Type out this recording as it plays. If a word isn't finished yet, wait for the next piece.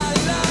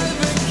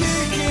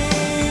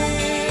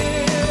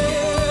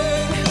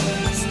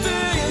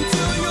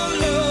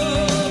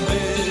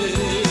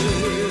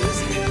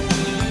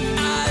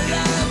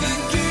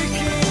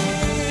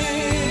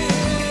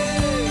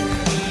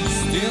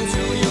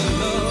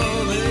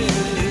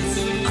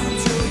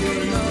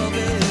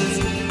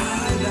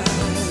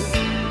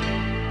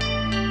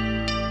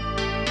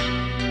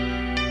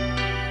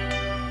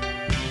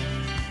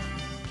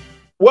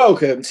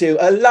Welcome to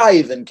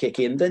Alive and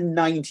Kicking, the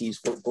 90s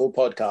football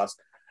podcast.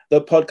 The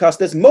podcast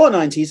that's more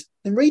 90s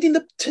than reading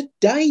the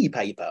Today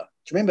paper.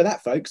 Do you remember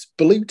that, folks?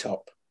 Blue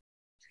Top.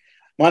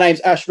 My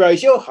name's Ash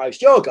Rose, your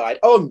host, your guide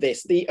on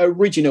this, the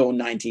original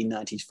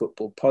 1990s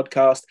football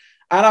podcast.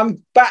 And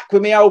I'm back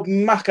with my old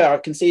mucker. I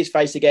can see his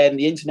face again.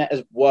 The internet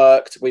has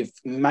worked. We've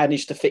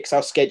managed to fix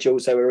our schedule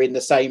so we're in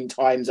the same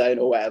time zone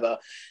or whatever.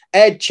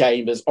 Ed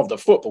Chambers of the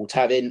Football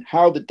Tavern.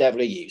 How the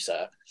devil are you,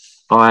 sir?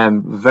 I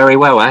am very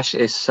well, Ash.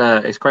 It's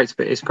great to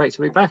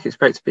be back. It's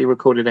great to be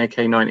recording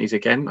AK90s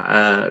again.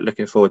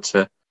 Looking forward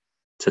to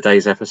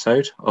today's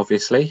episode,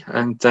 obviously.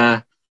 And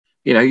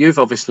you've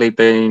obviously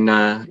been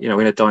we're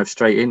going to dive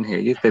straight in here.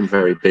 You've been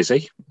very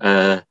busy.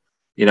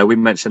 We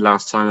mentioned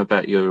last time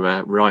about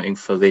your writing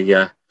for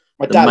the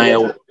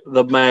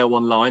Mail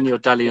online, your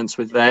dalliance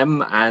with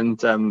them,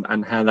 and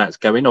how that's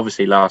going.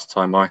 Obviously, last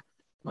time I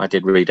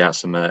did read out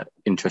some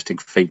interesting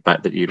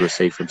feedback that you'd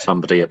received from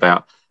somebody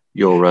about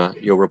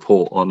your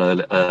report on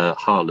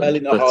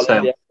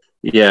Haaland.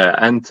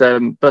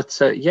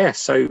 So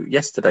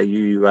yesterday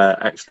you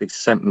actually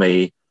sent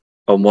me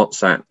on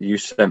WhatsApp. You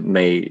sent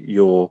me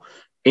your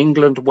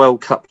England World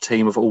Cup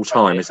team of all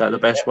time. Is that the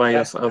best way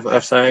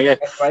of saying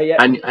it?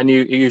 And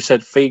you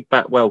said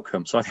feedback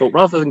welcome. So I thought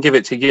rather than give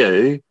it to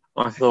you,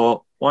 I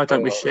thought why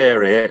don't we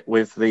share it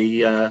with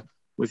the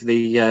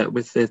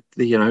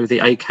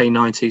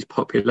AK90s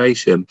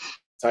population?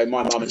 So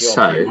my mum and your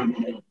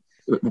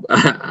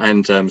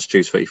and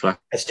Stu's Footy Flash.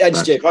 And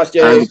Stu. Hi,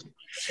 Stu.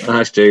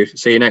 Hi, Stu.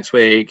 See you next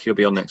week. You'll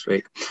be on next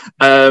week.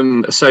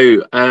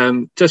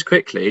 Just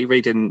quickly,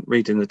 reading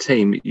the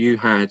team, you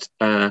had,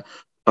 I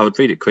would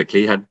read it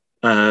quickly, you had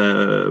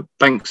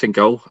Banks in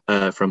goal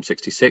from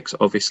 66,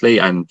 obviously,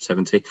 and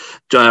 70.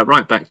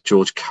 Right back,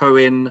 George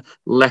Cohen.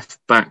 Left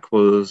back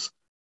was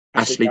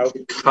Ashley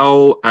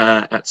Cole.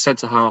 At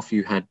centre half,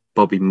 you had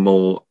Bobby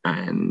Moore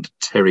and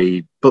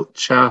Terry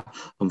Butcher.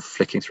 I'm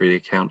flicking through the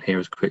account here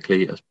as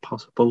quickly as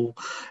possible.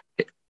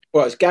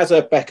 Well, it's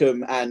Gazza,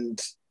 Beckham, and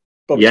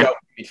Bobby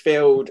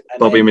midfield.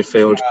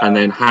 And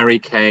then Harry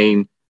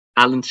Kane,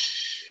 Alan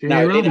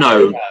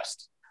Shearer.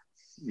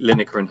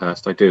 Lineker and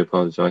Hurst. I do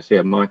apologise.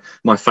 Yeah, my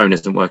phone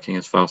isn't working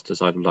as fast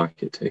as I'd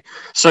like it to.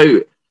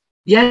 So,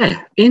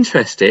 yeah,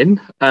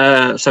 interesting.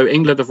 So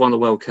England have won the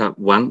World Cup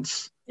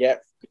once. Yeah.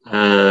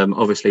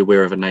 Obviously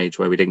we're of an age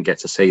where we didn't get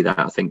to see that.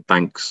 I think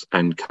Banks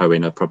and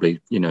Cohen are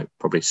probably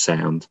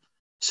sound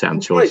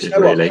choices,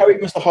 really. Cohen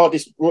was the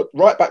hardest.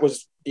 Right back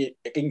was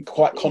in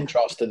quite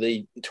contrast to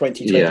the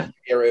 2020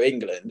 era of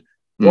England.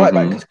 Right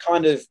back is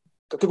kind of.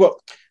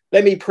 Well,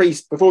 let me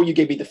before you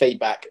give me the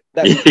feedback.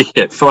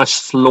 Before I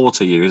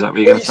slaughter you, is that what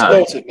you're going to say?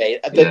 Slaughtered me.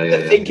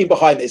 The thinking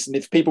behind this, and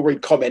if people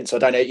read comments, I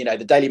don't know.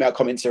 The Daily Mail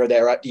comments are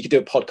there. You could do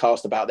a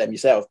podcast about them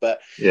yourself,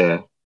 but yeah.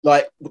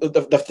 Like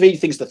the three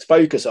things to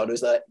focus on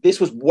is that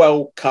this was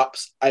World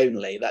Cups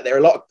only. That there are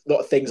a lot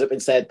of things that have been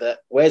said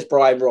that where's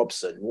Brian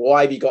Robson?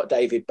 Why have you got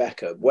David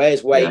Beckham?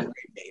 Where's Wayne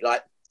Rooney?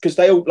 Like because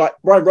they all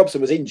Brian Robson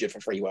was injured for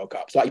 3 World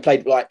Cups. He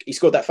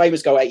scored that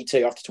famous goal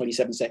 82 after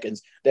 27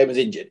 seconds. Then was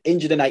injured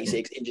in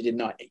 86, injured in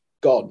 90.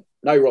 Gone.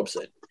 No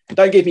Robson.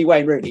 Don't give me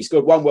Wayne Rooney. He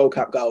scored 1 World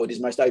Cup goal and is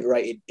most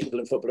overrated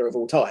England footballer of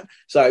all time.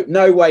 So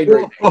no Wayne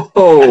Rooney.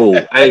 Oh,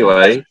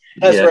 anyway,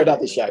 that's for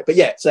another show. But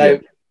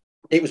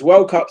it was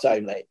World Cups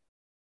only.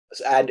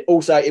 And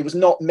also, it was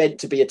not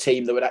meant to be a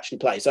team that would actually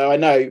play. So I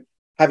know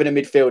having a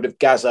midfield of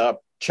Gazza,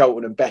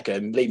 Charlton and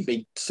Beckham leave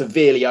me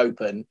severely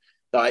open.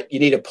 Like, you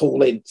need a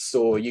Paul Ince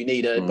or you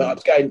need a... But I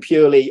was going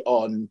purely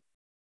on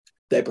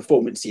their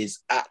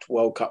performances at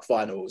World Cup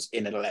finals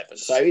in an 11.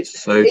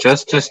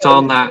 Just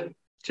on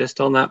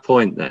that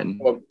point then.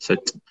 So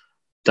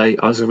I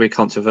was going to be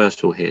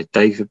controversial here.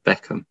 David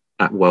Beckham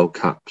at World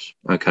Cups.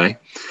 Okay.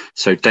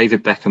 So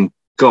David Beckham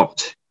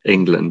got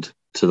England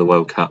to the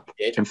World Cup.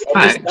 In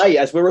fact, this day,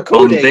 as we're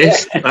recording,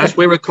 as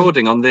we're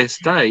recording on this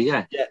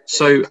day,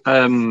 So,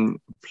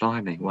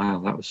 blimey,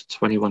 wow, that was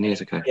 21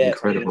 years ago. Yeah,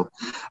 incredible.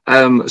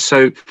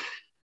 So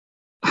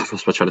I've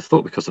lost my train of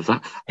thought because of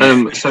that.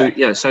 So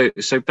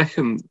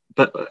Beckham,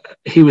 but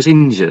he was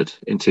injured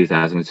in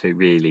 2002,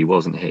 really,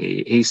 wasn't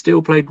he? He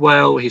still played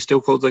well. He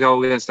still scored the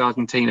goal against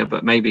Argentina,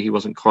 but maybe he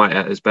wasn't quite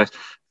at his best.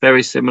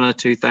 Very similar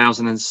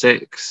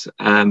 2006,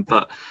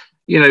 but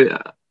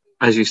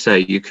as you say,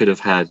 you could have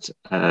had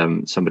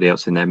somebody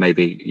else in there,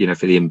 maybe,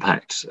 for the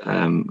impact,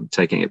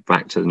 taking it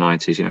back to the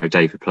 90s,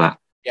 David Platt,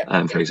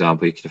 for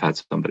example, you could have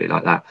had somebody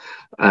like that.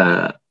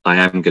 I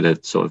am going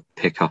to sort of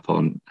pick up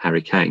on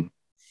Harry Kane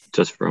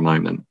just for a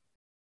moment,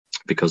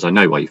 because I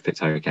know why you've picked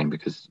Harry Kane,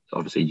 because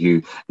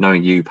obviously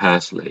knowing you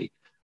personally,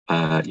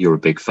 you're a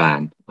big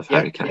fan of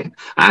Harry Kane.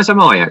 As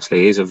am I,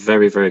 actually. He's a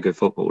very, very good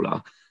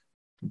footballer.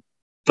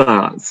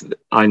 But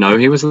I know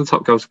he was the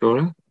top goal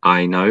scorer.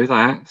 I know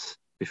that.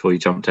 Before you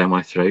jump down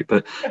my throat,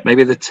 but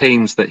maybe the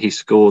teams that he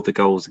scored the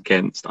goals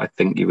against, I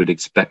think you would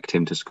expect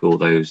him to score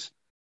those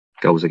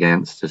goals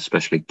against,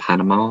 especially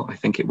Panama, I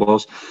think it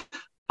was.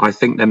 I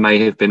think there may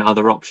have been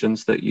other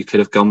options that you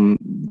could have gone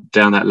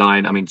down that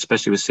line. I mean,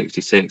 especially with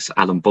 66,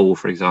 Alan Ball,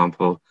 for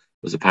example,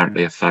 was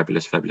apparently a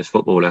fabulous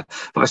footballer.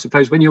 But I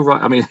suppose when you're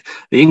right, I mean,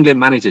 the England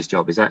manager's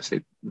job is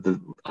actually,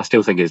 I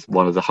still think is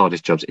one of the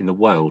hardest jobs in the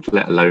world,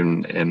 let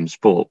alone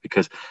sport,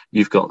 because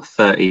you've got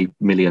 30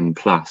 million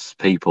plus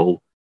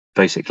people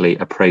basically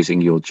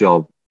appraising your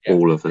job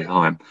all of the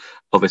time.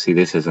 Obviously,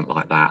 this isn't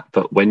like that.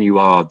 But when you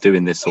are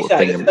doing this sort of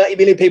thing, 30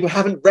 million people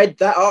haven't read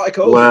that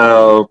article.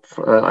 Well,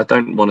 I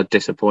don't want to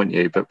disappoint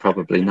you, but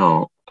probably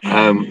not.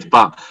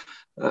 But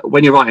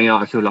when you're writing an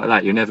article like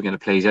that, you're never going to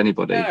please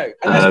anybody. No,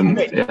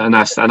 and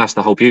that's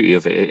the whole beauty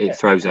of it. It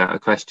throws out a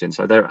question.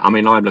 So there, I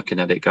mean, I'm looking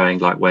at it going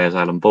like, "Where's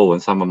Alan Ball?"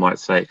 And someone might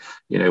say,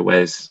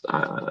 "Where's?"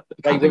 Can't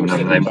think of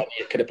another name.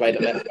 Could have played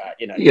at left back,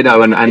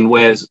 and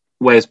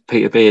where's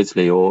Peter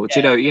Beardsley, or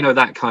do you know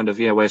that kind of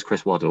where's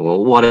Chris Waddle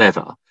or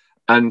whatever.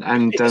 And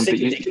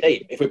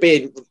if we're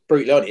being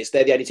brutally honest,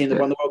 they're the only team that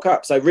won the World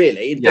Cup. So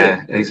really,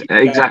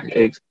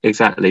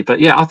 exactly. But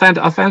yeah, I found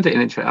it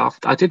an interesting.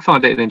 I did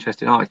find it an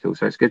interesting article.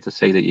 So it's good to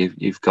see that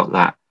you've got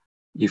that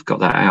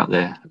out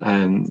there.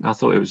 I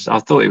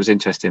thought it was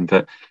interesting,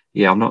 but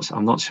yeah, I'm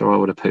not sure I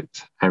would have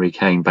picked Harry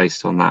Kane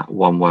based on that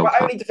one World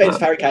Cup. Only defence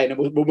Harry Kane, and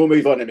we'll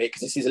move on a minute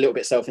because this is a little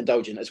bit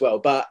self-indulgent as well.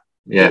 But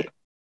yeah.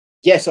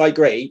 Yes, I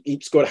agree. He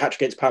scored a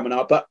hat-trick against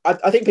Palma, but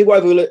I think people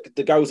overlook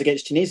the goals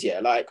against Tunisia.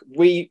 Like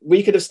we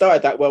could have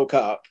started that World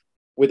Cup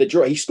with a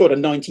draw. He scored a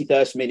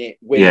 91st minute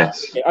winner.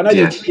 Yes. I know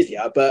they're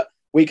Tunisia, but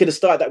we could have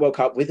started that World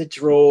Cup with a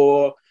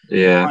draw.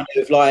 Yeah. Kind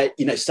of like,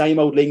 same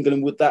old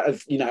England would that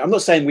have, I'm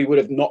not saying we would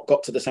have not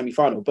got to the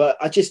semi-final, but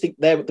I just think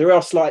there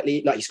are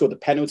slightly, like he scored the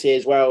penalty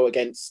as well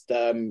against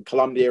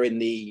Colombia in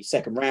the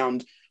second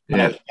round. I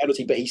know it was a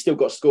penalty, but he still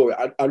got to score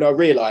it. I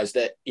realised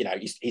that,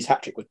 his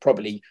hat-trick was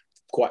probably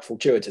quite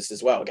fortuitous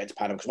as well against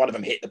Panama because one of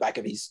them hit the back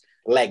of his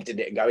leg,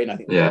 didn't it, and go in? I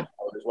think as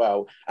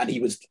well. And he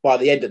was, by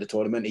the end of the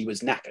tournament, he was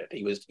knackered.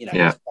 He was,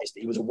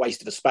 he was a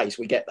waste of a space.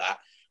 We get that,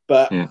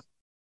 but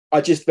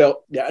I just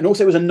felt, and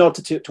also it was a nod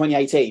to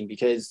 2018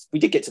 because we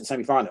did get to the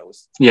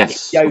semi-finals.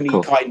 Yes, the only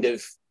kind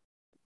of,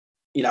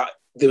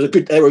 they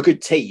were a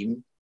good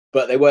team,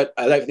 but they weren't.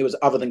 I don't think there was,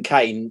 other than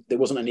Kane, there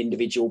wasn't an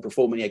individual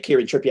performance.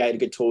 Kieran Trippier had a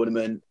good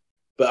tournament,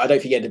 but I don't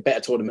think he had a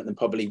better tournament than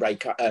probably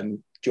Rayco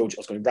and George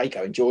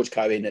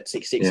Cohen at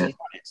 6'6". Yeah.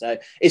 So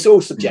it's all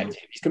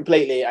subjective. It's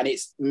completely, and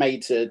it's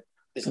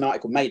an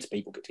article made to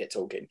people to get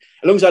talking.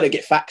 As long as I don't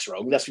get facts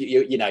wrong, that's what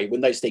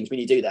when those things,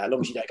 when you do that, as long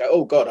as you don't go,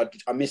 oh God,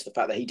 I missed the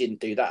fact that he didn't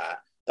do that.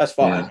 That's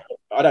fine. Yeah.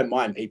 I don't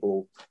mind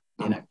people,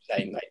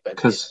 saying that, but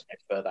because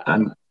further.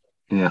 And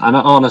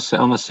on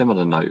a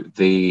similar note,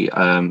 the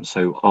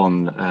so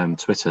on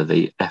Twitter,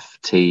 the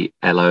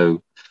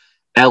FTLO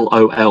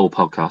LOL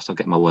podcast, I'll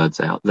get my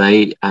words out.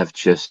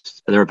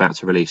 They're about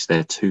to release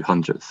their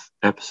 200th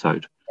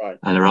episode, right.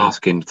 And they're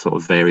asking sort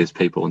of various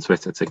people on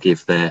Twitter to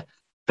give their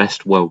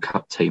best World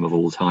Cup team of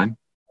all time.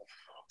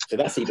 So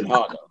that's even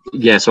harder.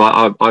 Yeah, so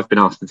I've been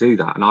asked to do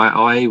that, and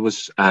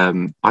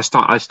I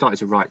started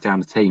to write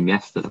down the team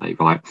yesterday,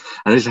 right?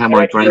 And this is how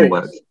my brain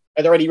works.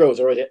 Are there any rules,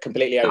 or is it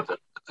completely open?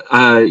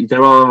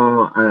 There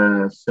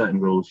are certain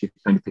rules. You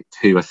can only pick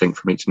 2, I think,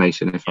 from each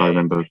nation, if I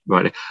remember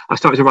rightly. I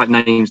started to write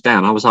names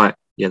down. I was like,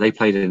 yeah, they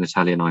played in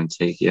Italia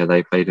 90. Yeah,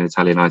 they played in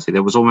Italia 90.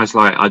 There was almost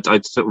like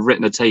I'd sort of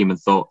written a team and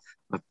thought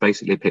I've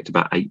basically picked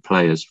about 8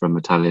 players from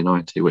Italia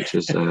 90, which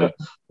is, I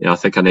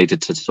think I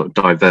needed to sort of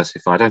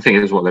diversify. I don't think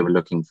it was what they were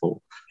looking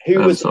for. Who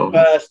was the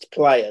first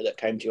player that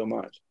came to your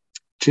mind?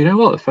 Do you know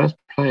what? The first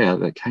player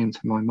that came to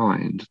my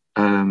mind,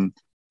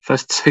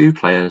 first 2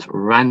 players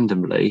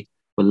randomly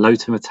were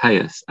Lothar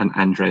Matthäus and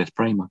Andreas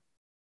Bremer.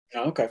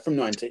 Oh, okay, from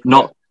 90.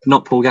 Not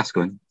Paul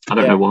Gascoigne. I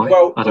don't know why.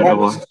 Well, I don't know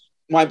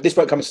why. This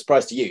won't come as a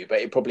surprise to you, but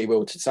it probably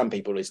will to some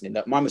people listening.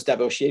 That mine was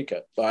Davor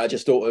Schuker, but I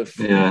just thought of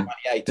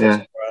 98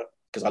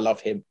 because I love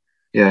him.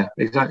 Yeah,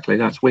 exactly.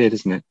 That's weird,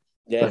 isn't it?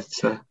 Yeah.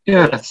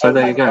 But, so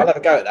there you go. I'll have a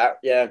go at that.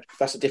 Yeah,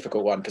 that's a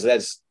difficult one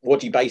because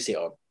what do you base it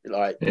on?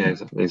 Like,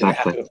 exactly.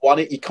 Have to have won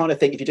it. You kind of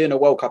think if you're doing a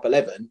World Cup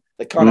 11,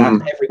 they kind of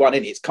have everyone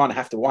in it. It's kind of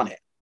have to won it.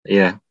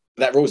 Yeah.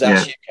 That rules out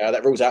Schuker.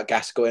 That rules out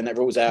Gascoigne. That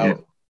rules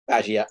out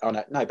Baggio. Oh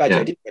no,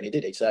 Baggio didn't win it,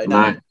 did he? So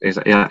no,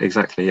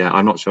 exactly. Yeah,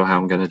 I'm not sure how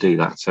I'm going to do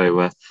that.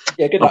 So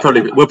good.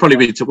 We'll probably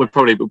doing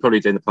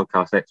the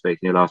podcast next week,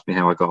 and you'll ask me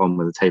how I got on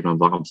with the table.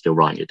 I'm still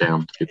writing it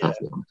down. To be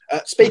perfectly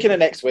honest. Speaking of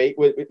next week,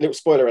 little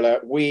spoiler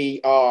alert: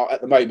 we are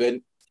at the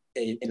moment,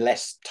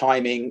 unless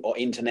timing or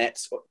internet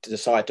to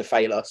decide to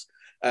fail us,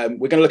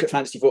 we're going to look at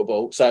fantasy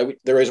football. So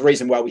there is a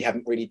reason why we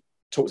haven't really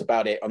talked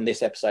about it on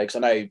this episode because I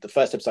know the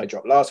first episode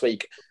dropped last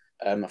week.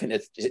 I think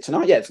is it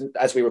tonight? Yeah,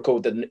 as we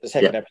record the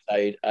second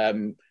episode.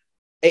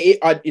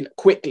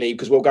 Quickly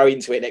because we'll go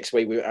into it next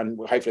week, and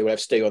hopefully we'll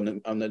have Stu on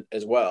the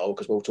as well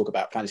because we'll talk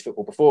about fantasy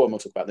football before and we'll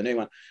talk about the new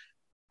one.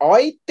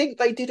 I think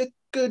they did a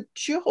good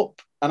job,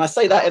 and I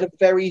say that in a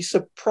very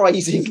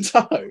surprising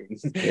tone.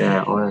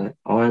 Yeah,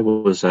 I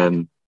was.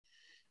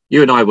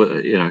 You and I were,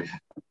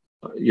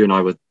 you and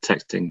I were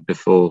texting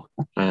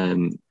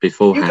beforehand.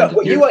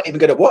 You weren't even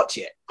going to watch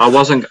it. I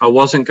wasn't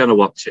going to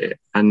watch it,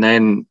 and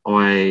then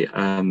I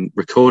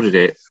recorded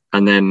it,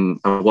 and then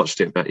I watched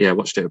it. But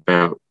watched it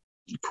about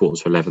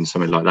 11:15,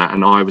 something like that.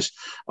 And I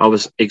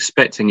was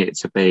expecting it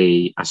to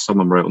be, as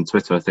someone wrote on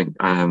Twitter, I think,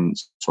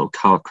 sort of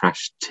car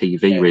crash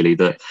TV, really,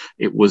 that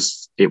it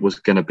was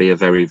going to be a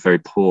very, very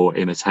poor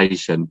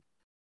imitation.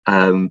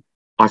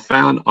 I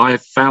found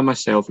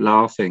myself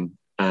laughing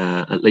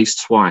at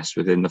least twice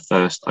within the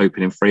first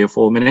opening 3 or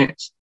 4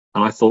 minutes.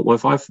 And I thought, well,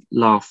 if I've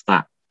laughed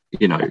that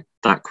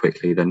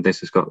quickly, then this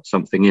has got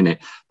something in it.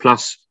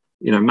 Plus,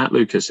 Matt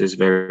Lucas is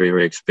very,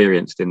 very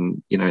experienced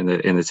in the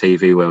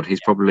TV world.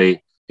 He's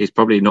probably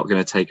not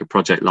going to take a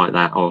project like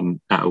that on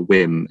at a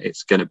whim.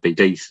 It's going to be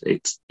decent.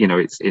 It's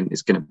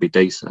going to be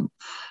decent.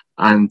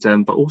 And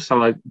but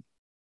also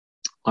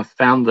I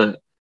found that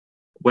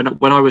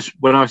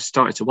when I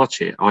started to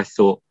watch it, I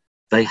thought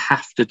they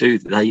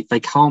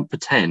can't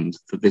pretend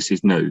that this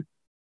is new.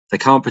 They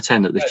can't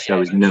pretend that this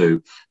show is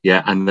new,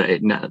 and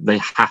that they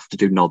have to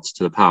do nods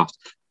to the past.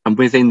 And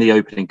within the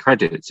opening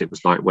credits, it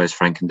was like, "Where's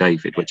Frank and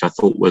David?" which I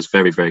thought was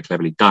very, very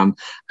cleverly done.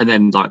 And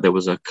then there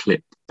was a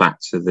clip back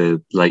to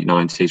the late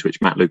 90s,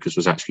 which Matt Lucas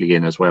was actually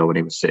in as well when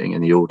he was sitting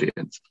in the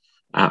audience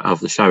of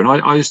the show. And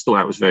I just thought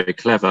that was very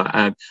clever.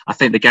 I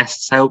think the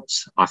guests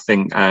helped. I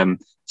think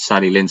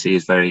Sally Lindsay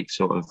is very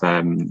sort of...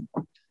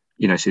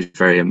 she's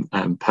very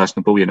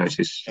personable.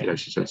 She's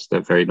just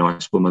a very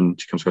nice woman.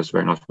 She comes across as a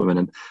very nice woman,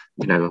 and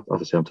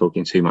obviously I'm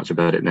talking too much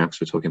about it now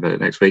because we're talking about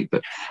it next week.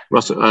 But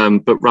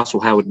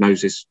Russell Howard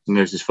knows his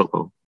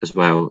football as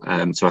well.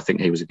 So I think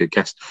he was a good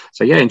guest.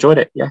 So enjoyed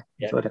it.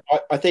 Enjoyed it.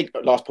 I think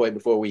last point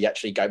before we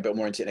actually go a bit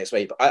more into it next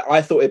week. But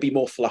I thought it'd be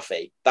more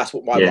fluffy. That's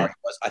what my worry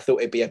was. I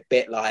thought it'd be a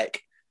bit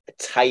like a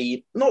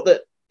tame. Not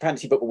that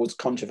fantasy football was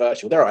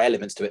controversial. There are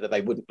elements to it that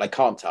they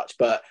can't touch,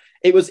 but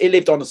it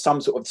lived on some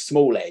sort of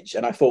small edge,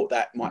 and I thought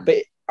that might.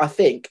 But I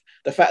think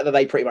the fact that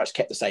they pretty much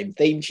kept the same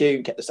theme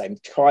tune, kept the same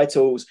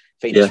titles,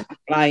 Phoenix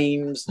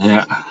Flames,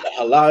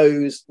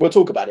 hellos. We'll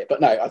talk about it,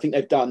 but no, I think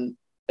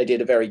they did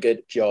a very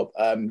good job.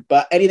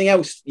 But anything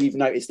else you've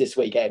noticed this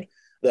weekend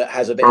that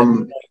has a bit of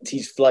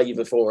 90s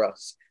flavour for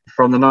us?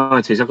 From the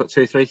 90s, I've got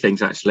 2 or 3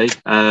 things actually.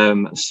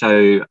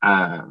 So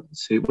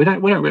we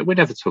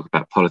never talk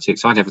about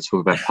politics. I never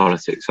talk about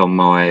politics on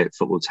my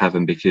Football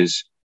Tavern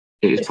because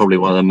it is probably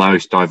one of the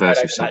most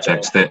diverse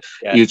subjects that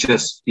you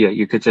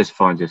could just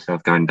find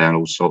yourself going down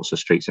all sorts of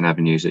streets and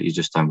avenues that you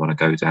just don't want to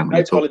go down.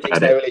 No politics,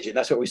 no religion.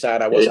 That's what we say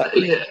on our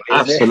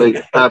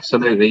WhatsApp.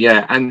 Absolutely,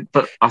 yeah.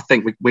 But I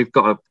think we've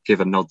got to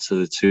give a nod to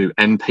the 2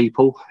 M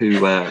people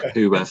who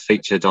were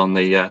featured on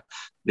the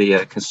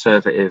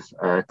Conservative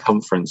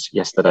conference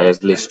yesterday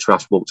as Liz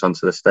Truss walked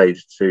onto the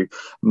stage to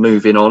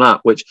Moving On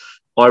Up, which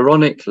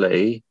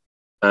ironically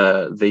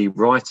the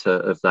writer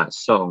of that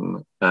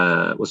song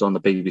was on the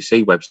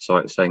BBC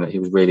website saying that he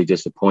was really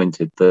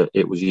disappointed that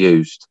it was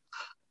used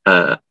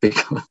and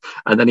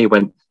then he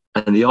went,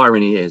 and the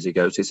irony is, he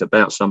goes, it's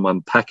about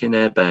someone packing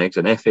their bags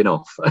and effing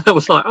off. And I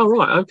was like, oh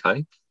right,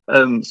 okay.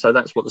 So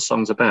that's what the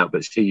song's about,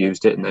 but she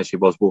used it and there she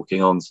was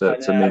walking on to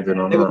Moving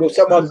On. Well,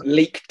 someone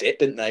leaked it,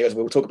 didn't they? As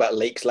we'll talk about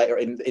leaks later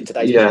in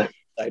today's episode,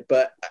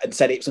 and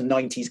said it was a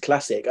 90s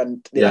classic,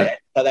 and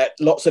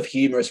lots of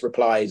humorous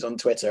replies on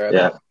Twitter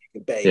about what it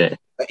could be.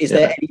 But is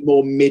there any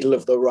more middle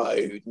of the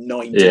road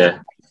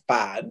 90s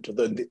band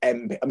than the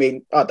M? I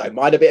mean, I don't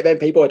mind a bit of M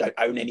people, I don't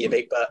own any of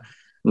it, but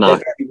they're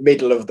very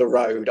middle of the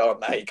road, aren't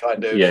they?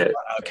 Kind of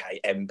okay,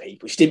 M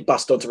people. She didn't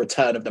bust onto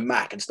Return of the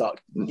Mac and start,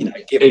 giving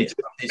it.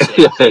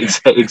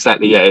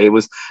 Exactly. Yeah, it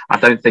was. I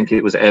don't think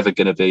it was ever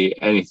going to be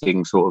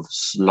anything sort of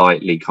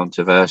slightly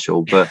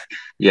controversial, but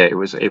it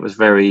was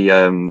very,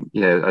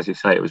 as you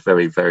say, it was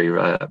very,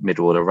 very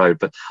middle of the road.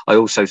 But I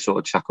also sort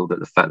of chuckled at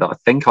the fact that I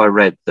think I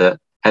read that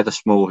Heather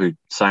Small, who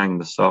sang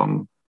the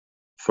song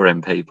for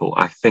M People,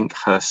 I think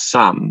her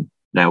son,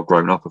 now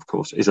grown up, of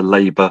course, is a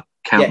Labour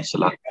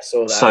councillor.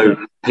 So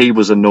he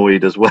was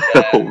annoyed as well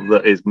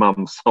that his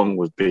mum's song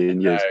was being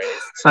used.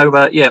 So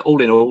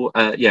all in all,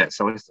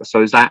 so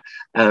is that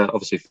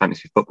obviously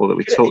fantasy football that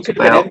we talked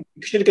about.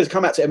 She could have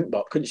come out to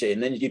MBOT, couldn't she?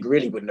 And then you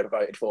really wouldn't have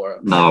voted for her.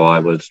 No, I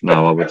would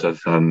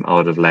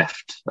have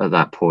left at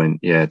that point.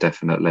 Yeah,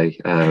 definitely.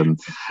 So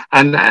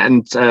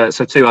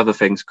 2 other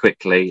things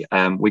quickly.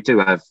 We do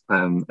have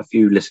a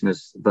few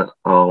listeners that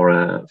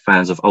are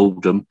fans of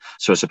Oldham,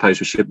 so I suppose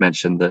we should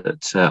mention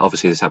that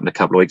obviously this happened a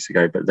couple of weeks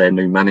ago, but their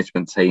new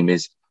management team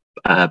is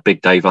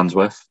Big Dave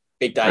Unsworth.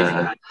 Big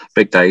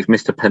Dave,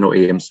 Mr.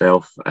 Penalty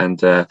himself, and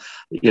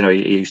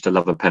he used to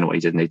love a penalty,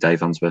 didn't he,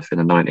 Dave Unsworth, in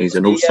the 90s,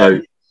 and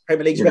also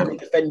Premier League's record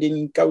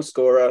defending goal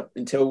scorer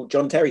until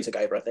John Terry took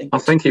over. I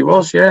think he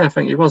was,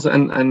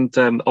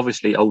 and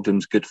obviously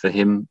Oldham's good for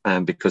him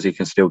because he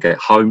can still get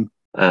home.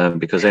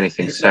 Because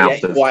anything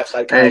south of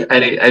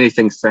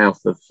anything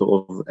south of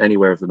sort of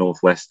anywhere of the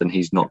northwest, then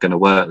he's not going to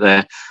work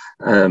there.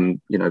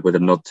 With a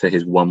nod to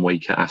his 1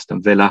 week at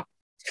Aston Villa.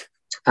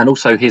 And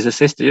also his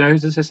assistant,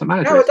 who's assistant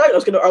manager? No, I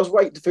don't. I was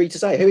waiting for you to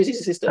say. Who is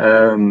his assistant?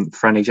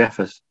 Franny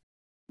Jeffers.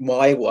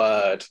 My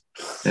word.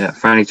 Yeah,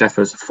 Franny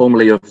Jeffers,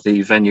 formerly of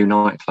the Venue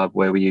nightclub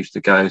where we used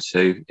to go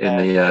to in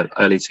the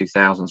early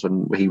 2000s,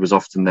 when he was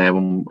often there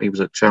when he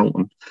was at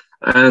Charlton.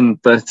 So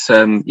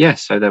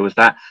there was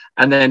that.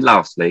 And then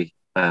lastly,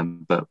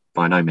 but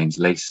by no means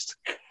least,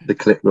 the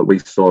clip that we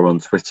saw on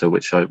Twitter,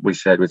 which we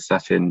shared with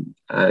Sachin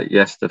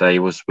yesterday,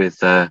 was with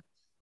the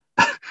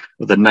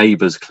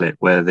Neighbours clip,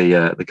 where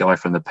the guy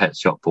from the Pet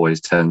Shop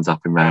Boys turns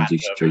up in Ramsey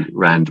Street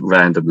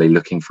randomly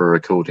looking for a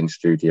recording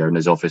studio, and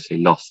is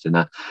obviously lost in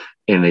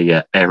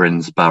the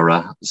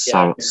Erinsborough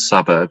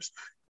suburbs.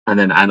 And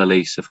then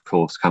Annalise, of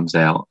course, comes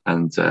out,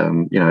 and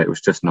it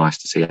was just nice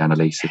to see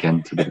Annalise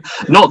again.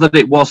 Not that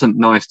it wasn't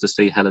nice to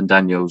see Helen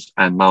Daniels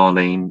and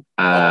Marlene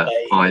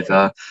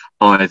either,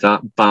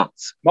 but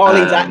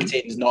Marlene's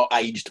acting's not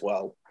aged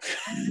well.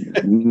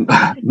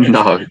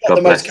 No, God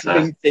bless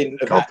her.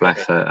 God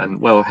bless her. And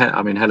well,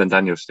 Helen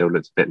Daniels still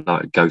looks a bit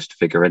like a ghost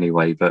figure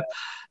anyway. But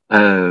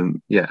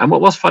And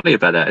what was funny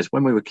about that is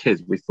when we were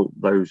kids, we thought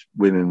those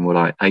women were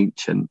like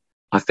ancient.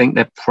 I think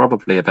they're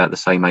probably about the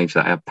same age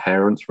that our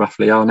parents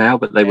roughly are now,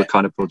 but they were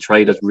kind of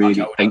portrayed as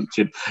really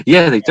ancient.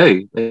 Yeah, they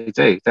do. They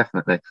do,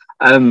 definitely.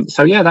 That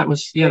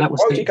was.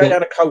 Why would you go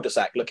down a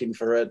cul-de-sac looking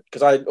for a?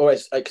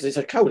 Because it's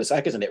a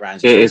cul-de-sac, isn't it,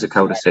 Ramsey? It is a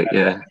cul-de-sac.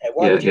 Yeah.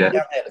 Why would you go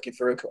down there looking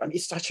for a?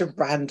 It's such a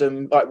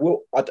random.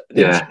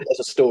 There's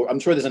a story. I'm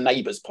sure there's a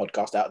Neighbours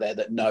podcast out there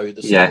that know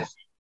the story. Yeah.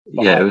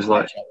 Yeah, it was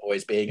like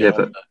always being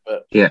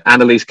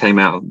Annalise came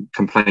out and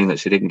complained that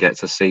she didn't get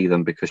to see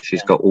them because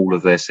she's got all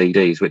of their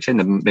CDs, which in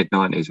the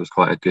mid-90s was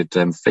quite a good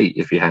feat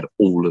if you had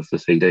all of the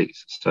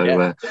CDs.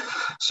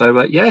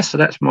 So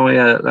that's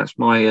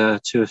my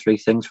 2 or 3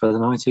 things for the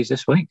 90s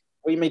this week.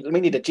 We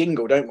need a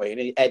jingle, don't we? We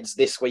need Ed's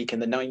This Week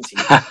in the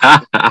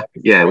 90s.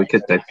 Yeah, we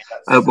could do.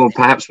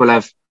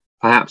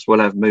 Perhaps we'll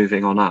have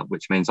Moving On Up,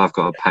 which means I've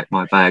got to pack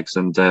my bags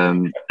and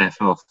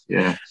F off.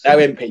 Yeah. No,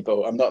 in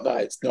people. I'm not. No,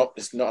 it's not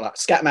like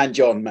Scatman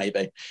John,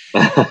 maybe.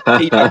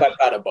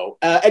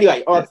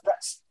 Anyway,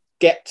 let's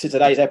get to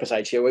today's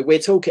episode here. We're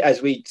talking,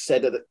 as we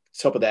said at the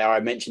top of there,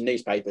 I mentioned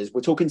newspapers.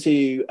 We're talking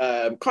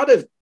to kind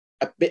of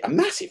a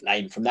massive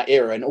name from that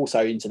era, and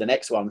also into the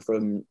next one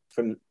from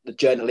the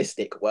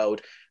journalistic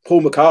world.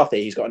 Paul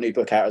McCarthy, he's got a new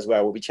book out as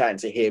well. We'll be chatting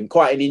to him.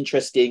 Quite an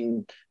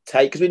interesting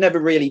take, because we never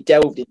really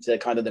delved into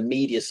kind of the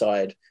media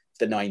side of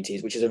the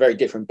 90s, which is a very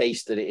different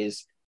beast than it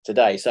is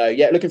today. So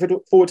looking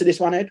forward to this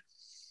one, Ed.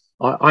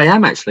 I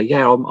am actually.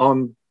 Yeah,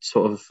 I'm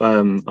sort of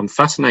I'm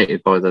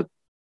fascinated by the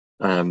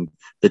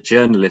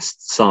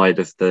journalist side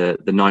of the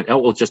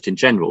 90s, or just in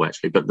general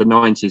actually, but the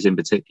 90s in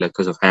particular,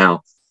 because of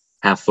how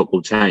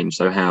football changed.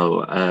 So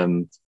how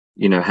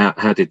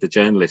did the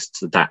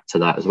journalists adapt to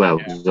that as well?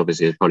 Because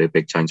obviously it's probably a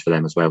big change for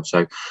them as well.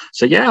 So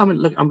I'm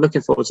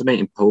looking forward to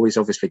meeting Paul. He's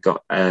obviously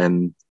got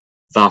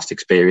vast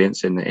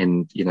experience in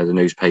the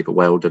newspaper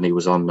world, and he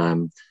was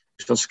on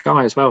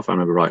Sky as well, if I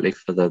remember rightly,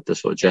 for the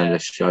sort of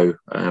journalist show.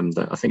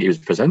 That I think he was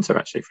a presenter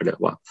actually for a little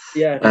while.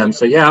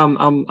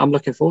 I'm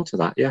looking forward to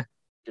that. Yeah.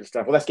 Good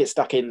stuff. Well, let's get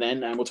stuck in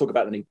then, and we'll talk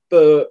about the new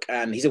book.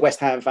 And he's a West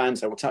Ham fan,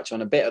 so we'll touch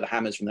on a bit of the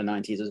Hammers from the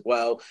 90s as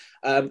well.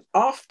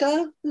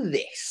 After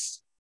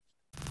this.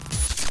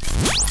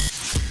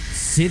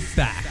 Sit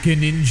back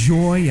and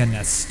enjoy a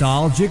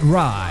nostalgic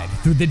ride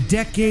through the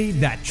decade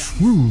that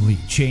truly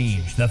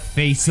changed the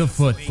face of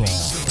football.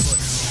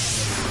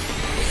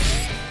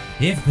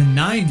 If the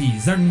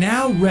 90s are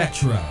now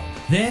retro,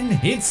 then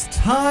it's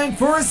time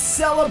for a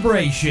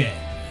celebration.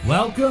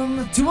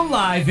 Welcome to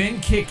Alive and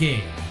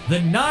Kicking, the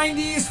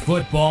 90s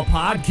Football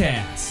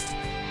Podcast.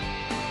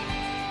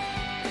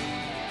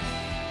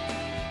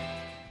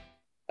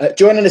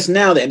 Joining us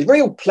now then,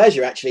 real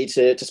pleasure actually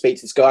to speak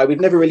to this guy. We've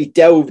never really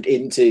delved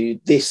into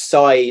this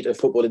side of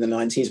football in the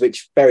 90s,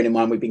 which, bearing in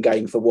mind we've been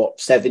going for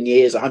 7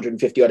 years,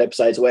 150 odd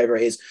episodes, or whatever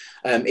it is.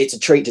 It's a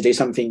treat to do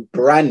something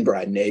brand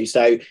new.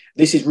 So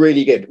this is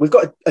really good. We've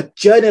got a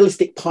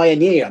journalistic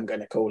pioneer, I'm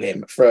going to call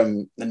him,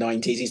 from the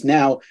 90s. He's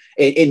now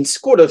in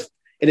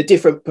a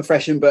different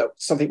profession, but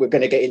something we're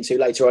going to get into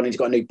later on. He's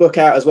got a new book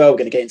out as well. We're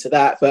going to get into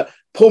that. But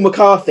Paul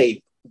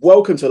McCarthy,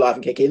 welcome to Alive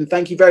and Kicking.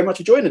 Thank you very much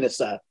for joining us,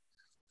 sir.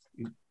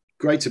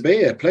 Great to be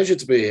here. Pleasure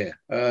to be here.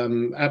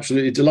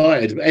 Absolutely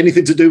delighted.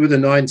 Anything to do with the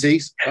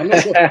 90s. I'm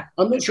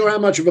not sure how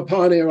much of a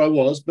pioneer I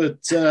was, but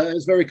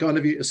it's very kind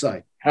of you to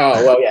say.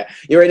 Oh, well, yeah.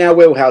 You're in our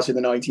wheelhouse in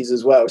the 90s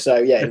as well. So,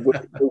 yeah,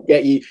 we'll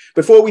get you.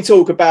 Before we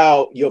talk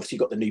about, you obviously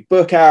got the new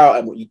book out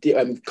and what you did,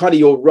 and kind of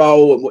your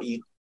role and what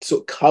you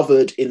sort of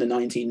covered in the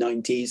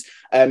 1990s.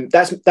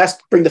 That's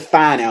bring the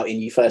fan out in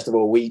you, first of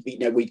all.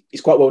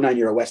 It's quite well known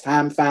you're a West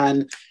Ham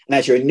fan. And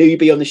as you're a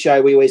newbie on the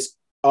show, we always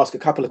ask a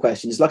couple of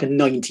questions. It's like a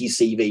 90s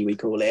CV, we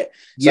call it.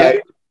 So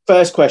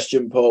first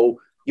question, Paul,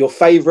 your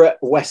favourite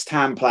West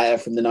Ham player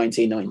from the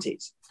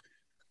 1990s?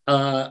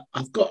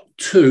 I've got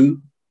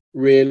 2,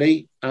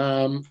 really.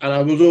 And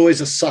I was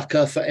always a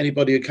sucker for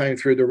anybody who came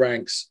through the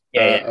ranks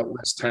at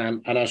West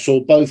Ham. And I saw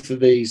both of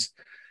these.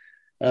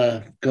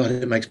 God,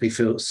 it makes me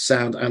feel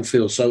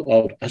so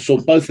old. I saw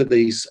both of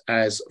these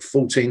as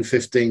 14,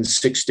 15,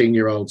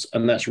 16-year-olds.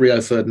 And that's Rio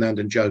Ferdinand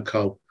and Joe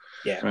Cole.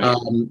 Yeah. Right.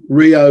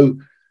 Rio...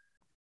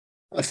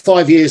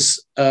 5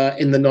 years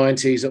in the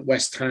 90s at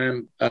West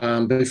Ham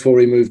before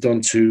he moved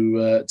on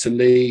to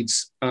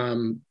Leeds.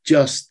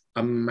 Just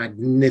a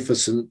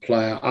magnificent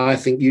player. I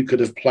think you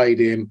could have played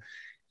him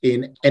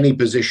in any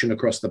position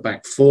across the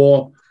back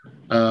four.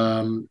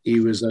 He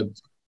was a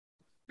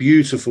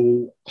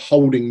beautiful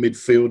holding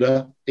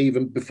midfielder,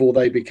 even before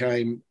they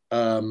became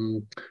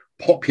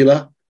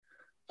popular.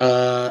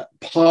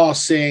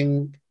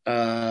 Passing,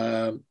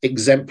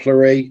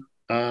 exemplary.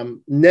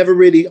 Never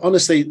really,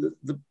 honestly,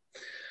 the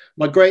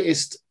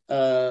greatest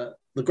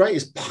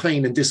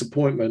pain and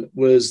disappointment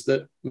was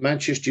that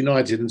Manchester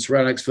United and Sir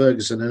Alex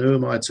Ferguson, and who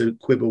am I to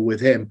quibble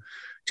with him,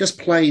 just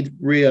played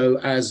Rio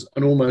as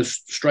an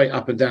almost straight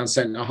up and down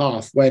centre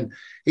half when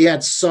he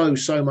had so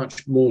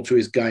much more to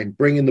his game,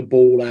 bringing the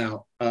ball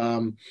out,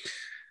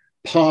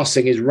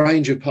 passing, his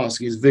range of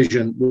passing, his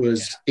vision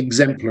was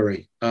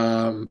exemplary.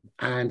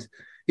 And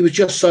he was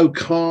just so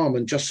calm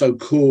and just so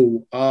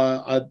cool.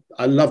 I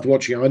loved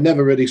watching him. I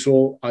never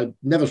saw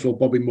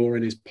Bobby Moore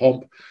in his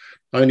pomp.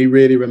 I only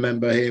really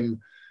remember him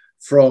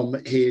from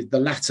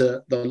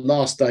the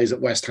last days at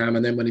West Ham,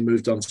 and then when he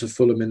moved on to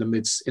Fulham in the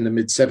mid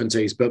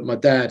 70s. But my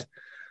dad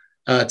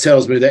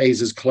tells me that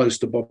he's as close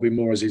to Bobby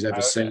Moore as he's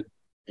ever seen.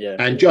 Yeah.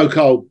 And Joe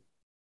Cole,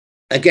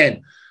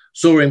 again,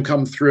 saw him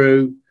come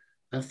through.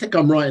 I think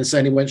I'm right in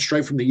saying he went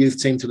straight from the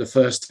youth team to the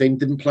first team,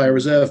 didn't play a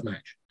reserve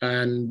match.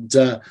 And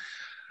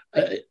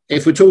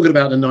if we're talking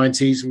about the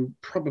 90s,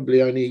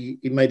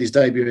 he made his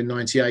debut in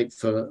 98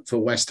 for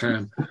West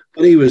Ham.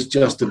 But he was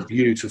just a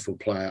beautiful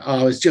player.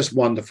 Oh, it's just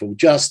wonderful.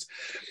 Just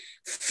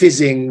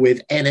fizzing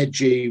with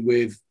energy,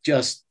 with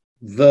just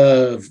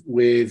verve,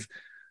 with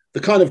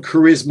the kind of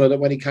charisma that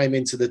when he came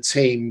into the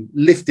team,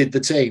 lifted the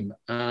team,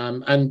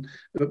 and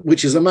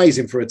which is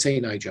amazing for a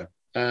teenager.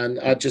 And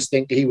I just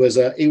think he was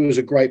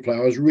a great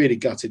player. I was really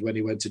gutted when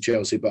he went to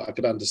Chelsea, but I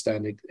could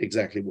understand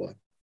exactly why.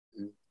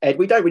 Ed,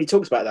 we don't really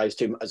talk about those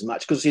two as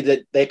much because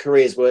their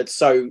careers were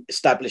so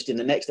established in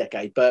the next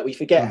decade, but we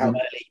forget how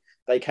early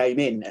they came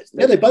in.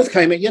 Yeah, they both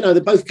came in. They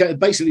both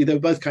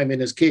came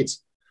in as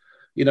kids.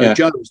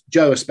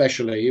 Joe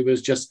especially. It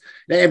was just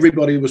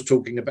everybody was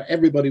talking about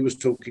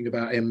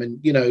him,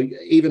 and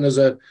even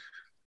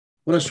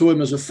when I saw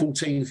him as a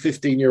 14,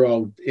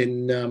 15-year-old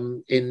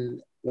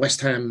in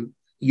West Ham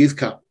Youth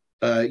Cup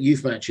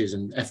youth matches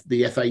and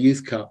the FA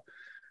Youth Cup,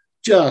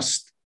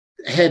 just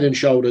head and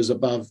shoulders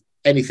above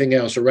anything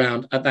else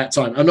around at that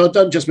time. And I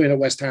don't just mean at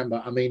West Ham,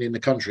 but I mean in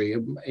the country.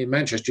 In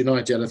Manchester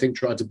United, I think,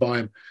 tried to buy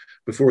him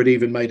before he'd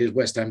even made his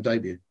West Ham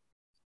debut.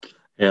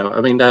 Yeah,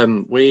 I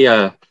mean, we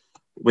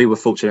were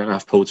fortunate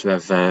enough, Paul, to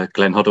have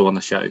Glenn Hoddle on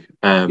the show.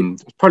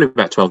 Probably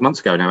about 12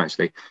 months ago now,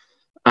 actually.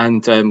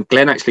 And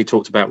Glenn actually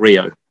talked about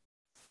Rio.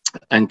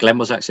 And Glenn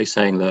was actually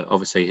saying that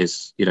obviously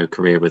his,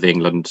 career with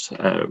England,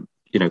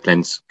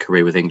 Glenn's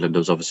career with England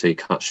was obviously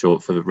cut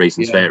short for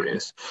reasons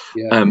various.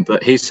 Yeah.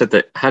 But he said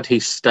that had he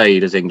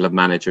stayed as England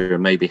manager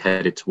and maybe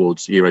headed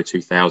towards Euro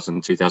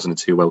 2000,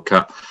 2002 World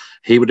Cup,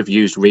 he would have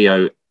used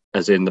Rio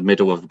as in the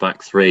middle of the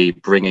back three,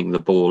 bringing the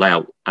ball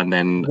out, and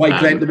then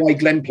the way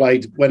Glenn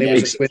played when he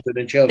was at Swindon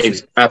and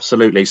Chelsea.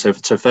 Absolutely. So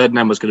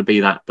Ferdinand was going to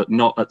be that, but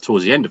not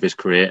towards the end of his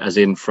career, as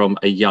in from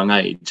a young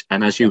age.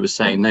 And as you were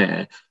saying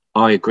there,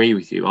 I agree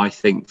with you. I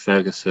think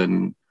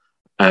Ferguson.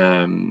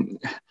 Who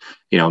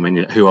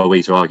are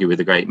we to argue with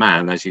a great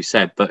man, as you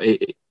said? But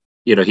he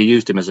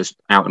used him as an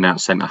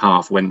out-and-out centre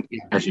half when,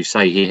 as you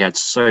say, he had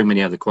so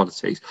many other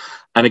qualities.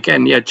 And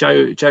again,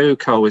 Joe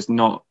Cole is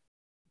not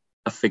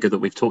a figure that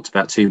we've talked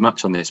about too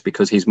much on this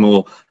because he's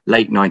more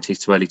late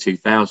 90s to early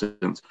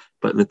 2000s.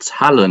 But the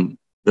talent,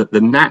 the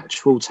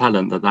natural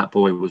talent that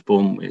boy was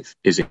born with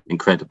is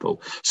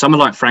incredible. Someone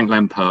like Frank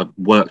Lampard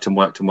worked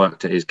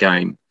at his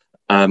game,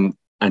 and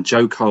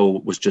Joe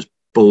Cole was just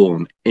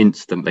born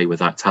instantly with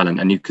that talent,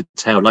 and you could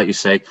tell, like you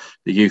say,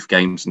 the youth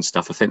games and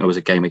stuff. I think there was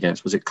a game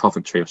against, was it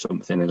Coventry or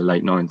something in the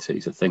late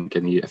 90s, I think,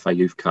 in the FA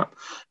Youth Cup,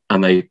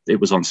 and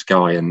it was on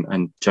Sky,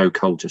 and Joe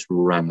Cole just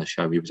ran the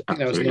show. He was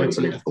absolutely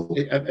unbelievable.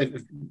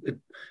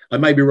 I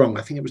may be wrong.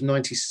 I think it was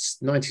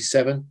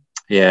 97.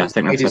 Yeah, I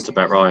think that's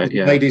about right.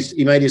 Yeah,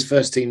 he made his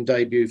first team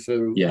debut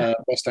for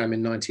West Ham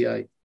in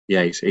 98.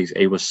 Yeah,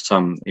 he was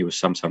some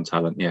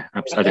talent. Yeah,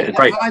 absolutely.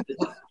 Great.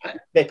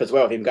 Clip as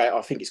well of him going.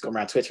 I think it's gone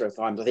around Twitter at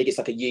times. I think it's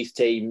like a youth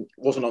team. It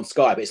wasn't on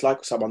Sky, but it's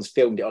like someone's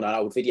filmed it on an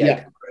old video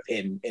camera of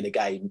him in a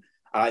game,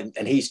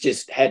 and he's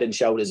just head and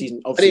shoulders. He's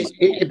obviously.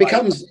 It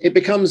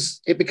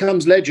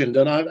becomes legend,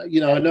 and I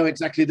know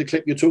exactly the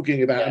clip you're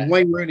talking about. Yeah. And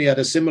Wayne Rooney had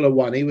a similar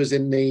one. He was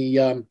in the.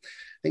 I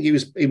think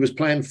he was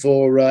playing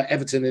for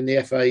Everton in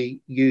the FA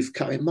Youth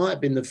Cup. It might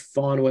have been the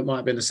final. It might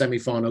have been the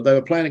semi-final. They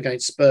were playing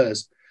against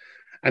Spurs.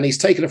 And he's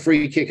taken a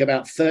free kick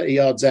about 30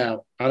 yards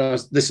out.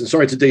 And listen,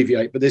 sorry to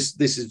deviate, but this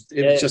is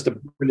just a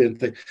brilliant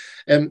thing.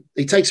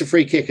 He takes a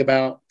free kick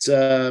about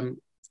 30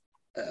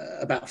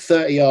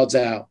 yards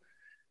out.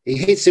 He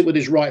hits it with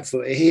his right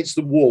foot. It hits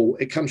the wall.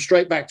 It comes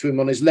straight back to him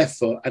on his left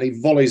foot, and he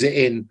volleys it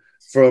in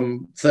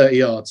from 30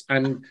 yards.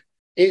 And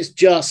it's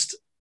just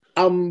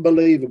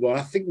unbelievable.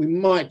 I think we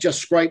might just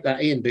scrape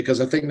that in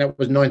because I think that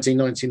was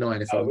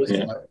 1999.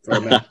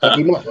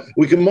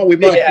 We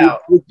might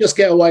just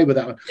get away with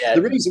that one. Yeah.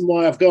 The reason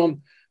why I've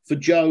gone for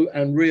Joe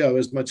and Rio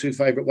as my two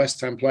favourite West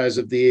Ham players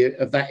of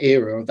that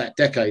era, of that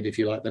decade, if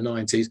you like, the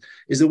 90s,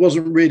 is there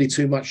wasn't really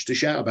too much to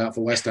shout about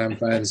for West Ham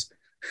fans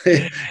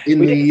in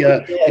the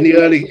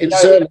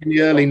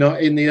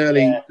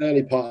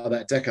early part of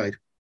that decade.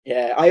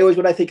 Yeah, I always,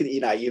 when I think of,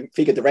 you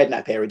think of the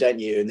Redknapp era, don't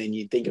you? And then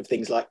you think of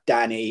things like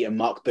Danny and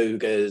Mark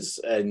Boogers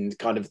and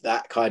kind of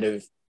that kind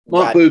of.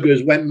 Mark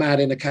Boogers went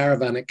mad in a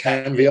caravan at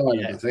Canvey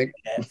Island, I think.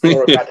 Yeah,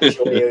 Florin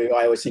Radachoiu,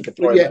 I always think of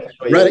Florin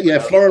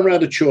Radachoiu. Florin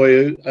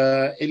Radachoiu,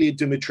 Ilya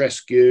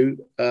Dumitrescu.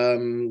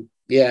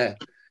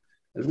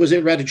 Was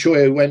it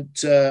Radachoiu who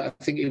went, I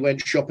think he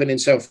went shopping in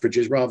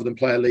Selfridges rather than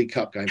play a League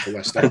Cup game for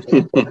West Ham.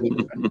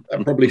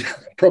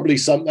 that probably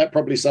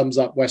sums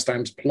up West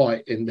Ham's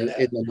plight in the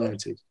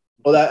 90s.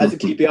 Well, as a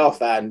QPR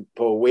fan,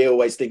 Paul, we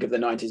always think of the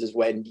 90s as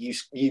when you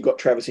got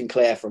Trevor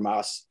Sinclair from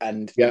us,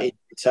 and in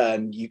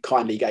return, you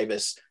kindly gave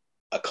us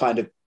a kind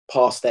of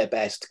past their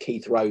best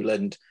Keith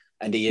Rowland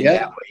and Ian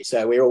Dowie.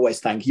 So we're always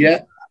thanking you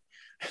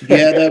for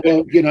that.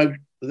 Well,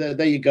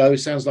 there you go.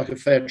 Sounds like a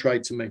fair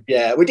trade to me.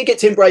 Yeah, we did get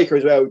Tim Breaker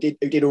as well. Who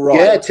did all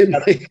right. Tim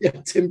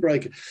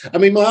Breaker. I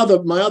mean, my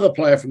other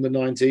player from the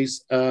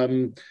 90s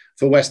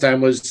for West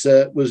Ham was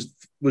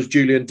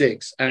Julian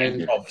Dix,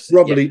 and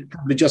probably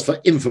just for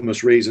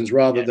infamous reasons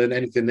rather than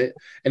anything that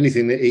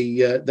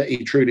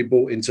he truly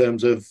bought in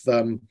terms of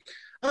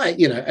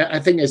I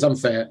think it's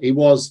unfair. He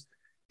was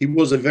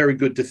a very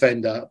good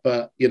defender,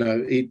 but you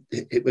knew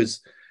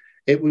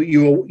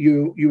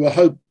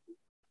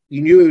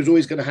he was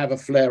always going to have a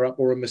flare up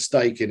or a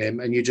mistake in him,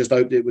 and you just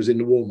hoped it was in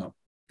the warm up.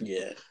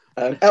 Yeah.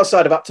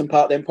 Outside of Upton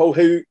Park, then, Paul,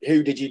 who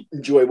did you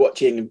enjoy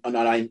watching? And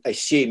I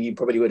assume you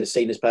probably would have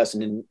seen this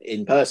person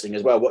in person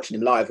as well, watching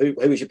him live. Who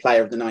was your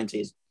player of the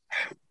 90s?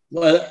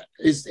 Well,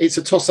 it's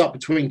a toss up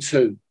between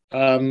two.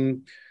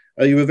 You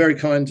were very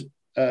kind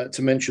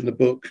to mention the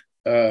book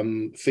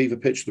Fever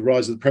Pitch: The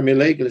Rise of the Premier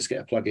League. Let's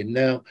get a plug in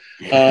now.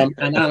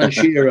 And Alan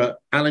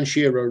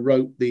Shearer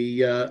wrote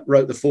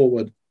the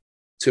foreword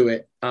to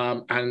it,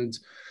 and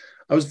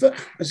I was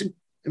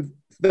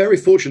very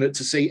fortunate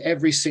to see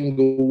every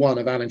single one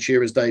of Alan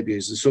Shearer's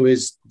debuts. I saw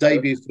his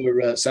debut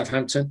for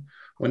Southampton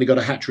when he got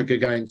a hat-trick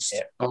against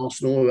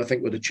Arsenal, who I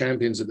think were the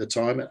champions at the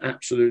time, and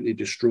absolutely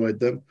destroyed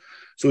them.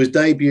 So his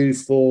debut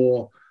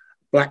for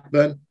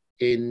Blackburn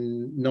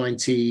in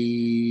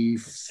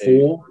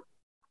 94.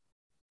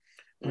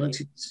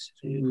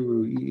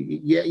 92,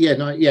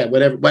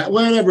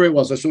 whenever it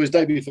was. I saw his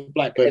debut for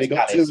Blackburn. He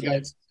got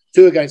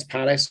two against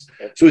Palace.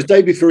 So his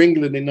debut for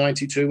England in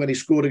 92 when he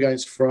scored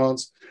against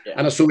France. Yeah.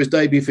 And I saw his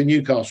debut for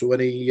Newcastle when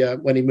he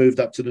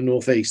moved up to the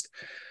northeast.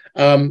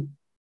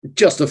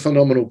 Just a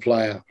phenomenal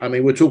player. I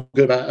mean, we're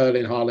talking about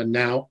Erling Haaland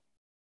now,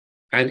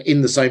 and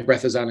in the same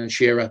breath as Alan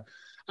Shearer,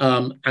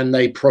 and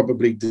they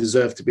probably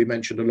deserve to be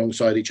mentioned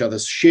alongside each other.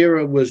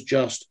 Shearer was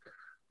just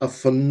a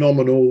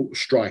phenomenal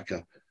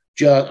striker.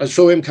 I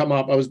saw him come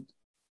up. I was,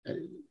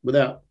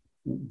 without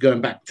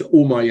going back to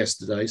all my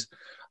yesterdays,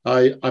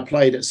 I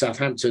played at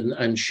Southampton,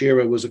 and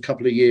Shearer was a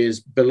couple of years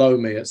below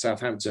me at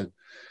Southampton.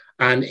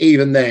 And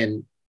even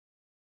then,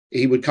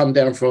 he would come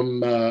down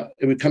from the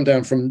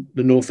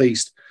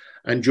northeast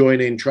and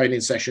join in training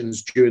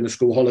sessions during the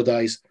school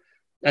holidays.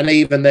 And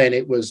even then,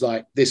 it was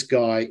like, this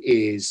guy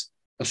is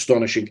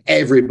astonishing.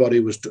 Everybody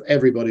was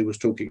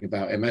talking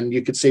about him, and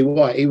you could see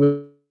why. He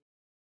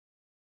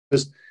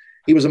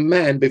was a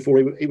man before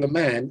he was a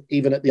man,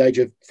 even at the age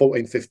of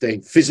 14,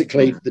 15.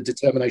 Physically, the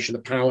determination,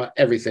 the power,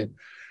 everything.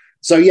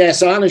 So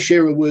Alan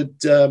Shearer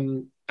would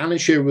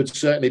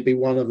certainly be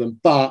one of them,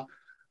 but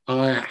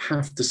I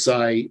have to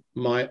say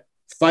my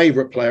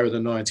favourite player of the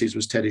 90s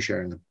was Teddy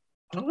Sheringham.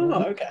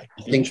 Oh, okay.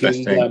 I think he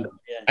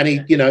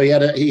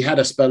had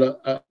a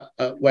spell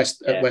at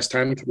West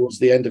Ham towards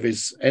the end of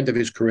his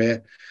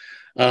career,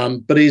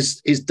 but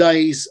his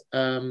days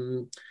at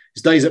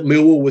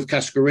Millwall with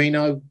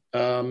Cascarino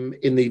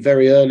in the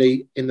very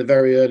early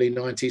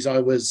 90s,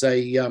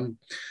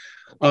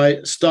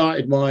 I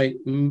started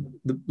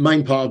the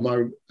main part of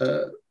my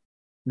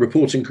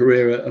reporting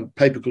career at a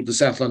paper called the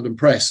South London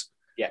Press.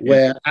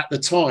 Where at the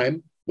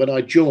time when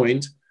I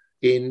joined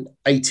in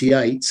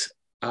 88,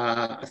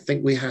 I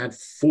think we had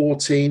 4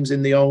 teams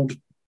in the old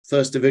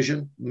First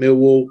Division: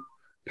 Millwall,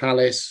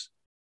 Palace,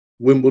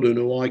 Wimbledon,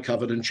 who I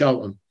covered, and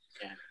Charlton.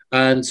 Yeah.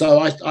 And so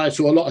I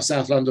saw a lot of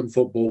South London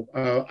football.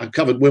 I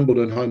covered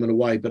Wimbledon home and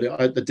away, but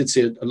I did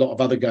see a lot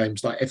of other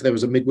games. Like if there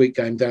was a midweek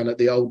game down at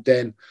the Old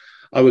Den,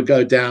 I would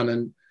go down,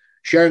 and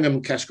Sheringham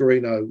and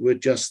Cascarino were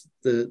just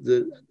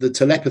the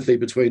telepathy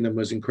between them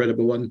was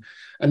incredible, and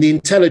the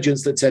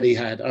intelligence that Teddy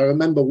had. I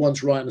remember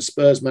once writing a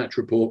Spurs match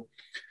report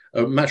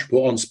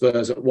on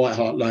Spurs at White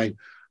Hart Lane,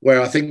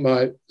 where I think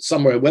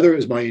whether it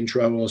was my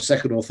intro or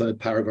second or third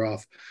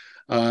paragraph,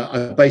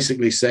 I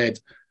basically said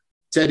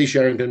Teddy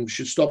Sheringham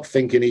should stop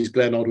thinking he's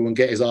Glenn Hoddle and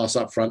get his arse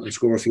up front and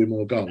score a few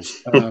more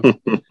goals.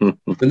 The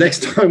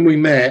next time we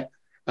met,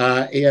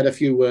 he had a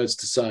few words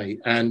to say,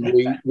 and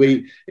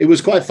it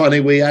was quite funny.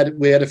 We had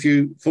a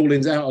few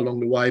fallings out along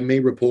the way. Me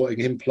reporting,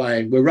 him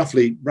playing. We're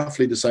roughly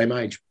the same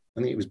age. I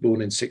think he was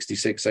born in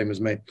 '66, same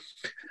as me.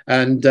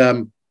 And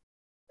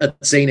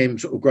I'd seen him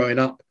sort of growing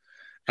up,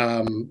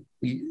 and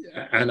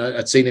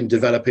I'd seen him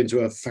develop into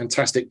a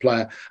fantastic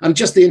player, and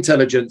just the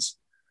intelligence.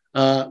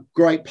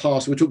 Great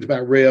passer. We talked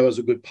about Rio as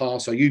a good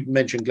passer. You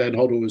mentioned Glenn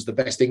Hoddle was the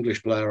best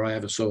English player I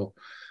ever saw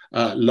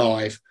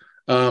live.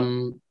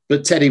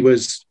 But Teddy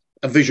was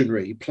a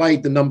visionary. He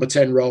played the number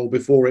 10 role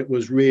before it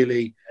was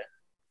really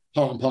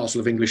part and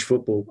parcel of English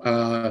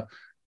football.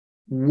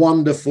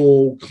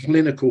 Wonderful,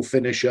 clinical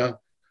finisher.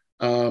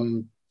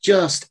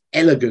 Just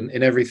elegant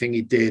in everything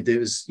he did. It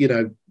was,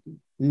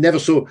 never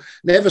saw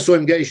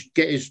him get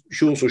his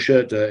shorts or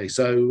shirt dirty.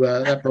 So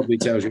that probably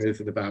tells you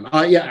everything about him.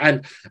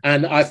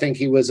 And I think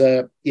he was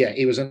an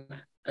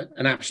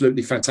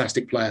absolutely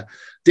fantastic player.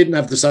 Didn't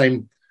have the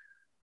same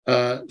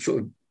sort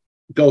of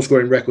goal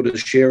scoring record as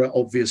Shearer,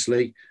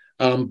 obviously,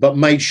 but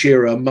made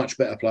Shearer a much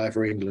better player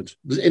for England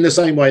in the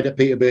same way that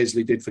Peter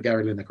Beardsley did for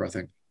Gary Lineker, I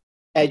think.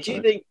 Ed, do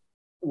you think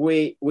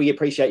we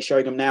appreciate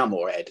Sheringham now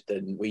more, Ed,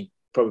 than we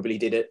probably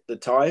did at the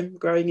time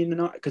growing in the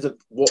night because of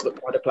what the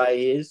kind of player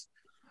he is?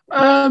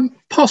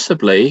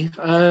 Possibly.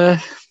 I'm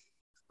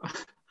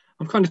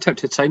kind of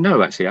tempted to say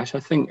no, actually, Ash. I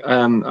think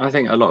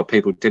a lot of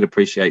people did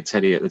appreciate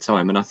Teddy at the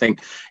time, and I think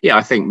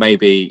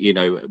maybe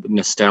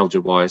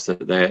nostalgia-wise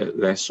that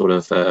their sort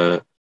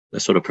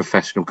of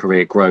professional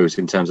career grows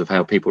in terms of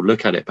how people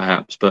look at it,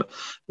 perhaps. But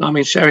I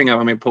mean,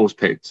 Sheringham. Paul's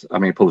picked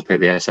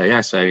the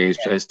SAS. So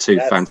there's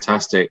two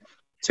fantastic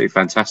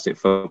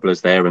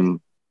footballers there, and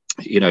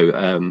you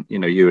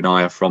and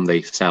I are from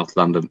the South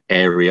London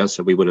area,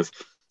 so we would have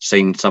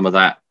seen some of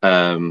that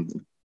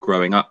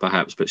growing up,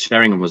 perhaps. But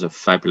Sheringham was a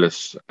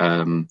fabulous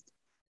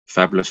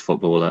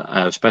footballer,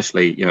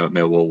 especially at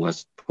Millwall,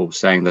 as Paul's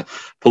saying. That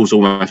Paul's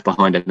almost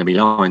behind enemy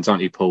lines,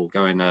 aren't you, Paul?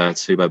 Going to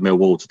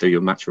Millwall to do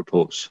your match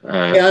reports.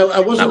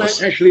 I wasn't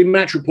actually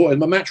match reporting.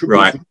 My match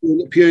report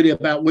was purely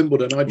about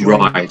Wimbledon. I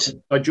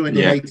joined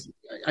in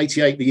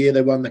 88, the year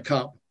they won the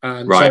cup.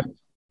 And so,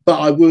 but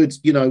I would,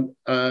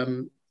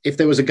 if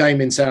there was a game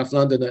in South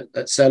London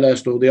at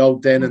Selhurst or the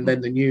old Den and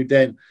then the new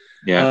Den,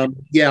 I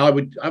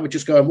would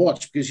just go and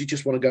watch, because you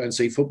just want to go and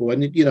see football.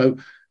 And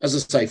as I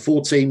say,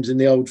 4 teams in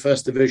the old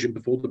First Division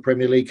before the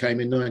Premier League came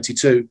in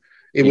 '92.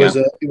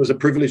 It was a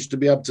privilege to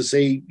be able to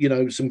see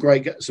some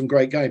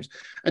great games.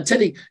 And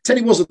Teddy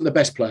wasn't the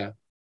best player,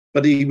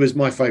 but he was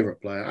my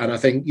favourite player. And I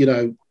think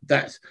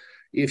that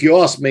if you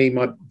ask me,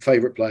 my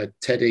favourite player,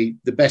 Teddy,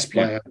 the best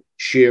player,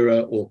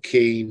 Shearer or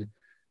Keane,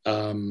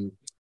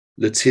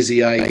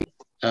 Letizia.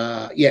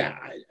 But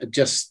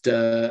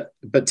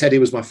Teddy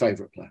was my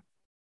favourite player.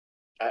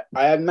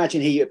 I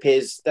imagine he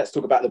appears. Let's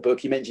talk about the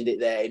book. You mentioned it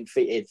there in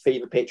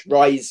Fever Pitch,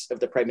 Rise of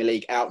the Premier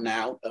League, out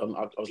now.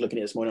 I was looking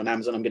at it this morning on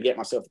Amazon. I'm going to get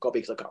myself a copy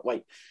because I can't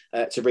wait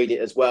to read it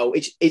as well.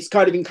 It's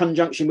kind of in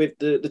conjunction with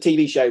the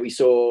TV show we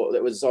saw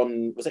that was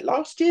on. Was it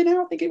last year?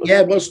 Now I think it was. Yeah,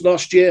 it was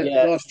last year.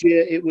 Yeah. Last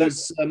year it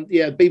was.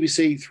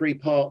 BBC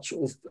 3-part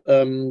sort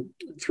of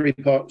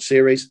 3-part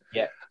series.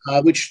 Yeah.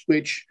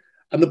 Which.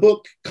 And the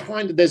book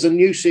there's a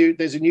new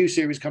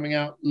series coming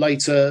out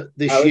later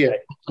this year.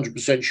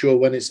 100% sure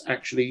when it's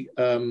actually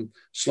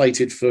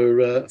slated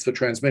for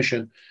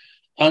transmission.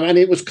 And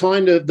it was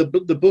kind of the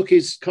book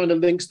is kind of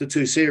links the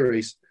 2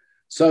 series.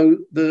 So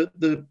the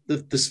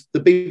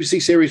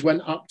BBC series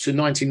went up to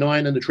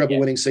 99 and the treble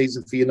winning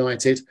season for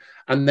United,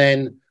 and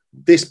then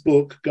this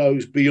book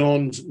goes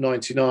beyond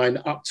 99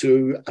 up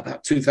to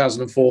about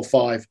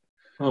 2004-05.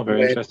 Oh,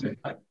 very interesting.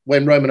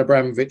 When Roman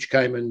Abramovich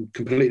came and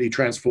completely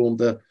transformed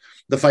the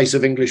face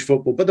of English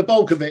football. But the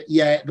bulk of it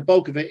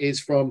is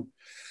from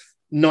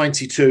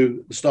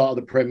 92, the start of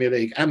the Premier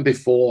League, and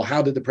before.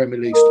 How did the Premier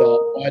League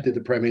start? Why did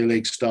the Premier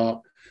League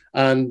start?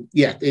 And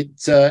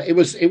it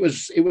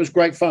was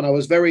great fun. I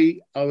was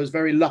very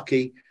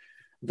lucky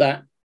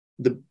that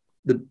the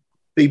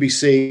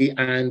BBC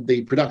and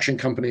the production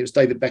company, it was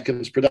David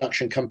Beckham's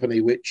production company,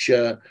 which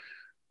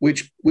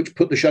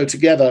put the show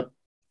together.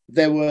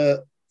 There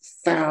were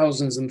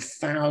thousands and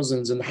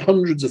thousands and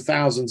hundreds of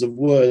thousands of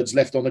words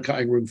left on the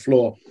cutting room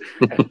floor.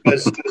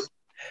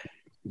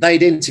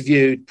 They'd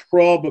interviewed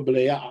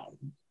probably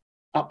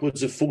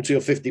upwards of 40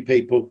 or 50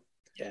 people,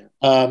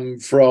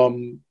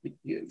 from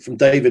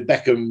David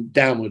Beckham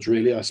downwards,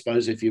 really, I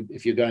suppose, if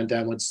you're going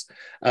downwards.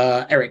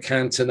 Eric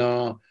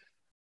Cantona,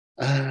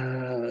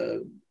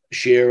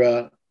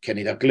 Shearer,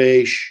 Kenny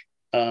Dalglish,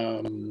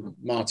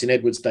 Martin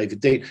Edwards, David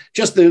Dein,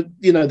 just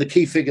the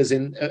key figures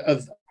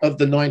of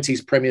the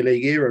 90s Premier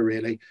League era,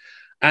 really.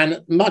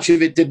 And much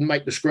of it didn't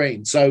make the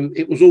screen, so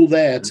it was all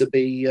there to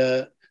be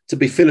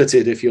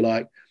filleted, if you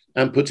like,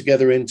 and put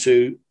together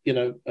into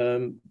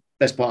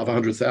best part of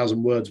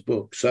 100,000 words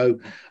book. So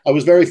I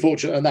was very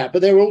fortunate on that.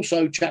 But there were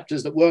also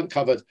chapters that weren't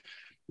covered.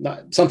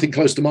 Something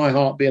close to my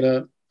heart, being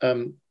a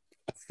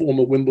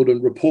former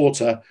Wimbledon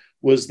reporter,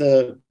 was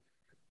the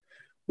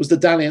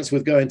dalliance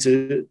with going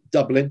to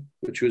Dublin,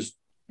 which was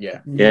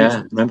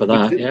remember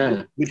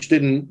that, which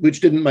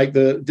didn't make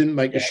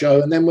the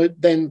show. And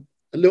then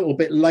a little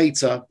bit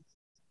later,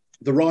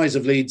 the rise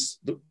of Leeds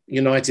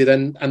United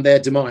and their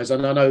demise.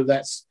 And I know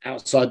that's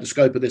outside the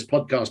scope of this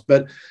podcast,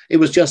 but it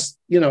was just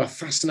a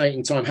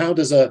fascinating time. How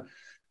does a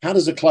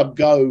club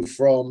go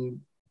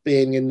from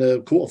being in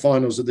the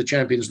quarterfinals of the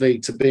Champions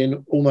League to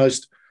being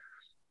almost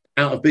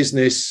out of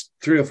business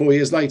 3 or 4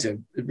 years later.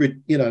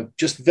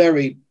 Just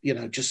very,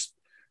 just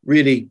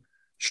really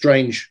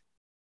strange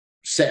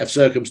set of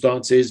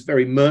circumstances,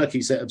 very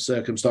murky set of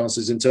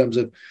circumstances in terms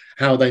of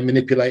how they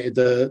manipulated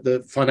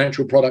the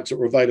financial products that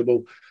were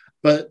available,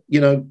 but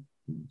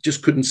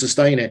just couldn't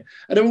sustain it.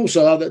 And there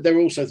are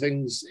also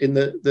things in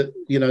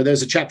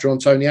there's a chapter on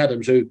Tony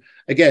Adams, who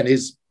again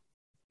is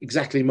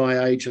exactly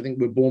my age. I think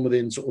we're born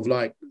within sort of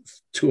like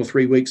 2 or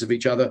 3 weeks of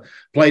each other,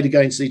 played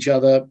against each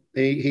other,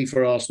 he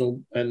for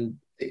Arsenal and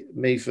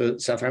me for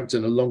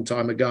Southampton a long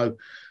time ago,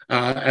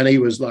 and he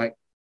was like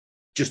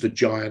just a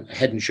giant,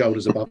 head and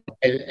shoulders above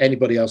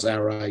anybody else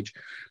our age,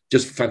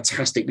 just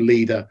fantastic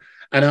leader.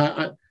 And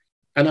I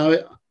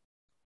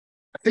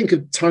think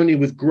of Tony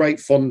with great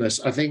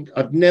fondness. I think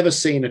I've never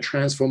seen a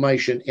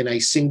transformation in a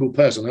single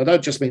person. I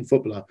don't just mean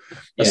footballer,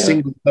 a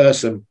single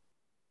person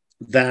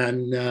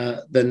than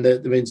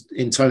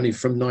in Tony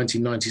from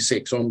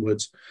 1996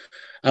 onwards.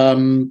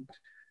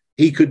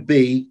 He could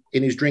be,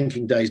 in his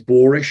drinking days,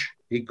 boorish.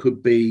 He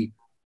could be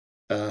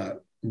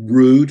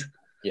rude.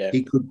 Yeah.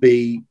 He could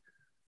be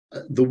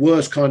the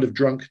worst kind of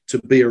drunk to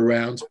be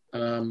around.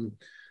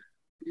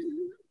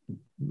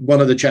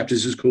 One of the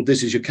chapters is called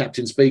 "This Is Your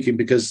Captain Speaking,"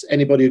 because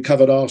anybody who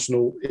covered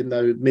Arsenal in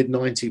the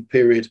mid-90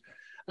 period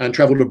and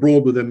travelled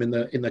abroad with them in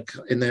their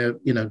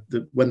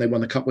when they won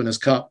the Cup Winners'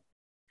 Cup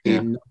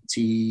in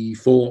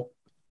 '94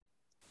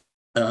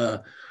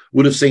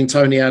 would have seen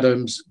Tony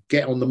Adams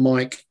get on the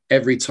mic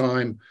every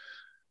time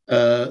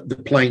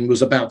the plane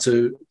was about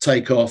to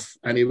take off,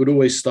 and he would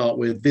always start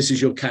with, "This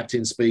is your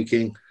captain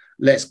speaking.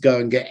 Let's go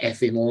and get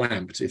effing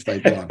lamped if they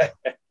won."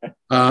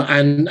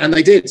 And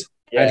they did,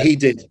 and he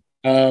did.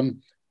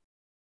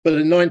 But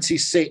in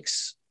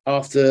 '96,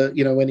 after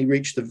when he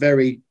reached the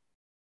very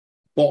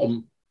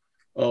bottom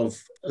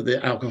of the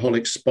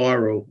alcoholic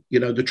spiral,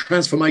 the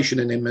transformation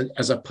in him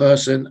as a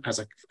person, as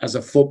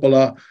a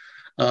footballer,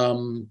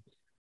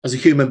 as a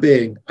human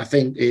being, I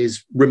think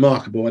is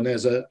remarkable. And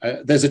there's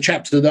a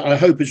chapter that I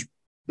hope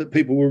that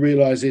people will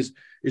realise is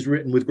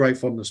written with great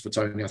fondness for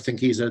Tony. I think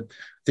he's a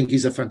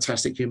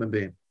fantastic human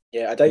being.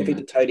 Yeah, I don't think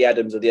the Tony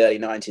Adams of the early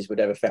 '90s would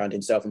ever found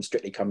himself in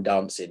Strictly Come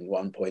Dancing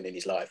one point in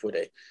his life, would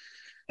he?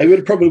 He would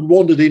have probably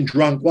wandered in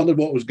drunk, wondered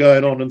what was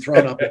going on, and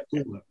thrown up a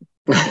corner.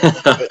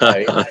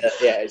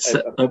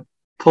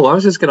 Paul, I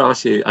was just going to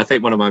ask you. I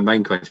think one of my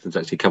main questions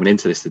actually coming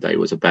into this today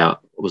was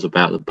about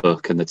the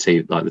book and the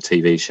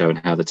TV show and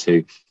how the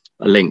two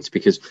are linked.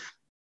 Because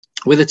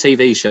with a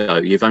TV show,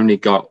 you've only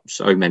got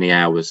so many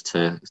hours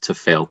to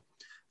fill.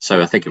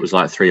 So I think it was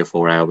like 3 or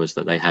 4 hours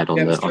that they had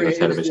on the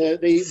television.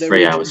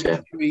 3 hours, yeah.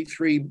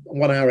 Three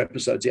 1 hour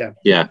episodes, yeah.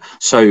 Yeah.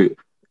 So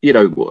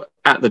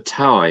at the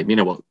time,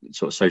 what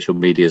sort of social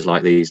media is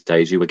like these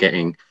days, you were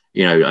getting,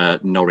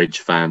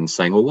 Norwich fans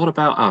saying, well, what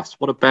about us?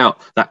 What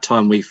about that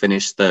time we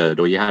finished third?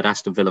 Or you had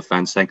Aston Villa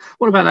fans saying,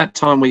 what about that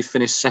time we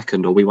finished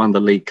second or we won the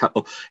League Cup?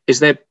 Or is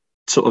there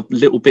sort of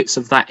little bits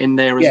of that in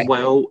there as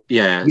well?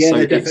 Yeah. Yeah,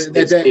 so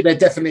there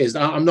definitely is.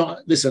 I'm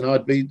not, listen,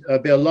 I'd be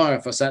a liar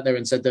if I sat there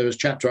and said there was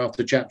chapter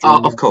after chapter.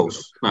 Of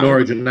course.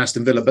 Norwich and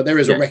Aston Villa, but there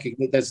is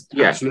there's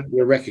absolutely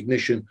a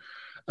recognition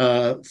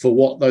for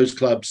what those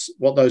clubs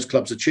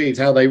achieved,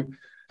 how they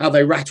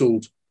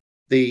rattled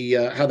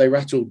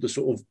the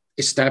sort of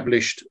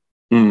established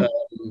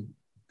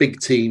big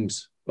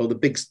teams, or the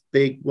big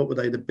what were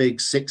they, the big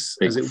six,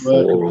 big as it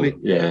were, well,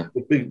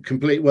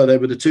 they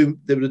were the two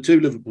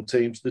Liverpool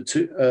teams, the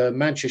two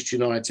Manchester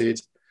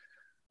United,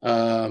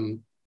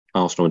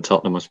 Arsenal and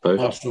Tottenham, I suppose.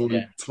 Arsenal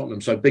and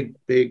Tottenham, so big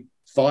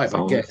five,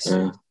 I guess.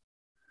 They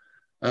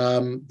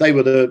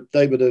were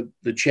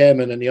the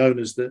chairman and the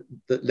owners that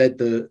led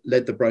the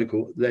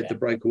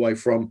breakaway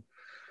from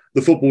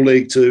the Football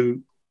League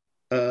to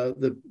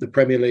the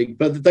Premier League.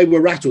 But they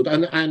were rattled,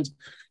 and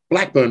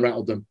Blackburn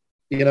rattled them.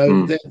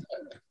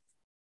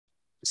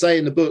 Say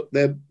in the book,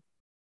 they're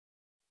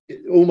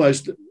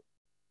almost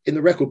in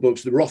the record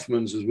books, the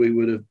Rothmans, as we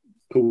would have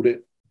called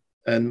it,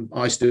 and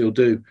I still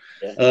do.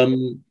 Yeah.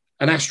 An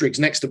asterisk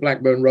next to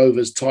Blackburn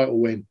Rovers title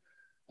win,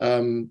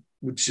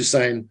 which is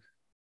saying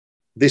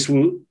this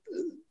was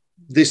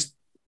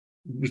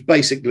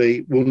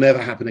basically will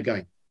never happen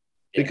again,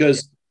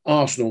 because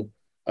Arsenal,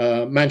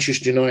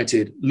 Manchester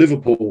United,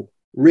 Liverpool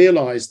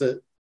realised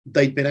that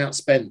they'd been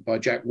outspent by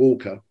Jack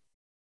Walker,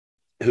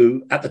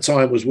 who at the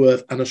time was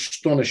worth an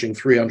astonishing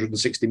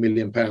 £360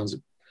 million. I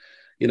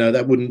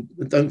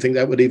don't think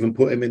that would even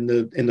put him in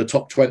the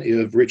top 20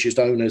 of richest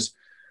owners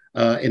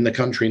in the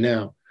country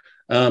now.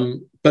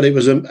 But it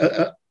was an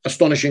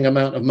astonishing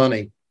amount of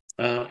money.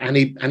 And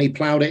he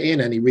ploughed it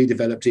in, and he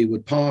redeveloped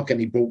Ewood Park, and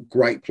he brought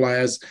great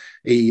players.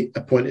 He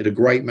appointed a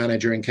great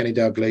manager in Kenny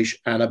Dalglish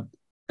and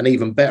an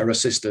even better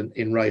assistant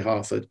in Ray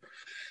Harford.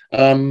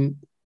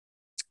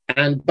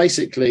 And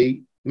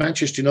basically,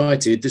 Manchester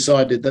United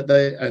decided that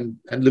and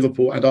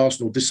Liverpool and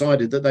Arsenal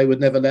decided that they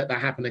would never let that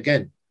happen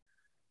again.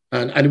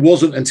 And it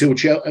wasn't until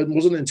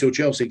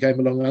Chelsea came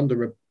along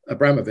under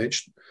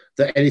Abramovich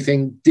that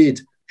anything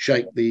did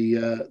shake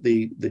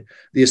the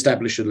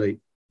established elite.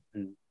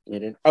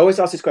 I always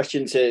ask this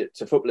question to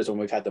footballers when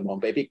we've had them on,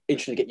 but it'd be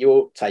interesting to get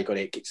your take on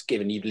it,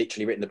 given you've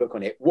literally written the book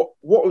on it. What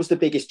was the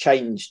biggest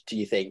change, do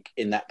you think,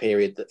 in that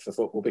period for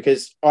football?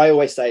 Because I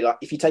always say, like,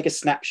 if you take a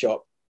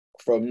snapshot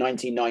from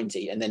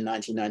 1990 and then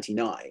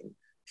 1999,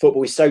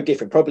 football is so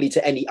different, probably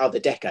to any other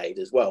decade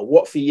as well.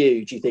 What for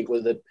you do you think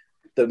were the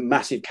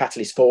massive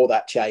catalyst for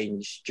that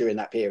change during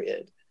that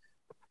period?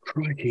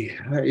 Crikey,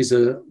 that is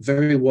a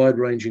very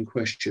wide-ranging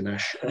question,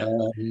 Ash.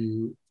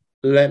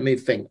 Let me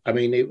think. I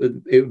mean, it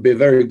would be a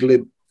very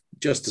glib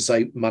just to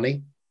say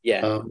money.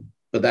 Yeah.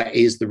 But that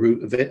is the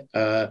root of it.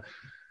 I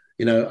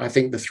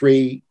think the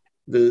three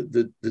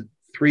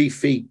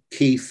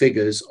key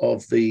figures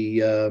of the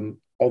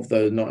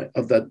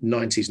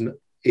 90s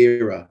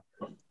era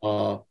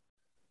are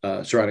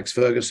Sir Alex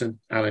Ferguson,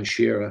 Alan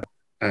Shearer,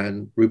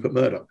 and Rupert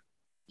Murdoch.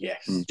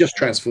 Yes. Just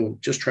transform.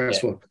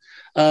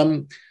 Yeah.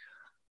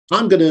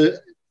 I'm going to,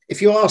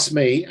 if you ask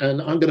me,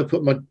 and I'm going to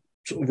put my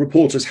sort of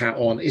reporter's hat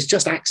on, it's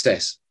just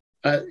access.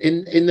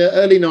 In the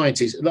early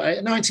 90s,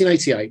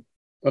 1988,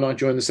 when I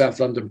joined the South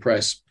London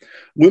Press,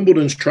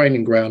 Wimbledon's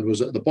training ground was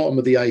at the bottom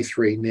of the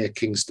A3 near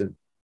Kingston.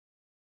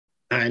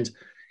 And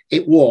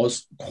it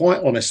was,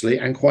 quite honestly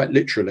and quite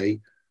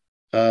literally,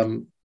 a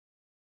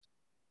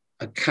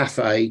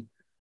cafe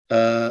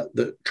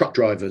that truck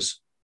drivers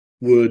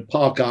would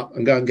park up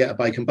and go and get a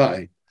bacon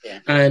butty. Yeah.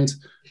 And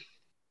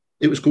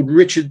it was called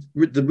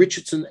the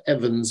Richardson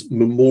Evans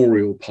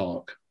Memorial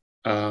Park.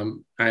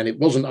 And it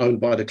wasn't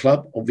owned by the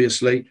club,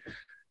 obviously.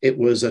 It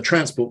was a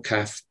transport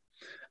cafe.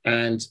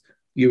 And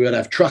you would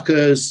have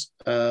truckers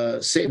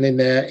sitting in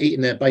there,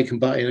 eating their bacon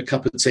butty and a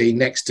cup of tea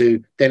next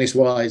to Dennis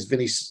Wise,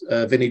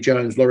 Vinnie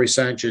Jones, Laurie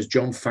Sanchez,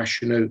 John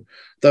Fashanu,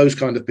 those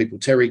kind of people,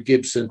 Terry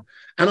Gibson.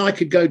 And I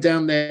could go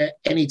down there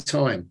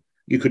anytime.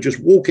 You could just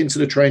walk into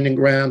the training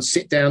ground,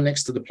 sit down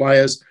next to the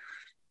players,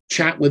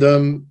 chat with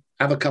them,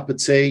 have a cup of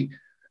tea,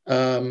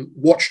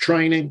 watch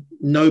training.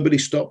 Nobody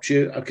stopped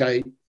you.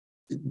 Okay,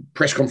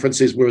 press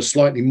conferences were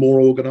slightly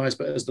more organised,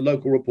 but as the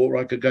local reporter,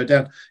 I could go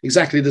down.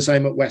 Exactly the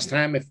same at West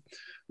Ham.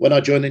 When I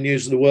joined the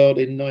News of the World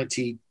in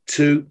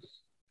 92,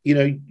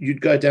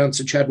 you'd go down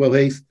to Chadwell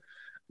Heath,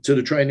 to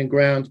the training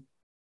ground,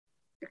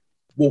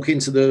 walk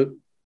into the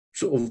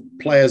sort of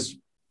players'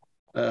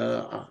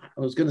 I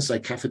was going to say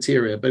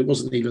cafeteria, but it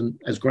wasn't even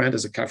as grand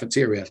as a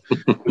cafeteria.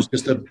 It was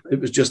just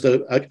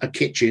a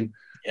kitchen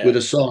with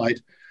a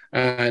side,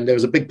 and there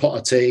was a big pot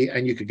of tea,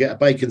 and you could get a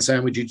bacon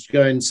sandwich. You'd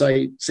go and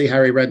see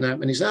Harry Redknapp,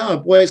 and he said, "Oh,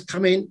 boys,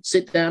 come in,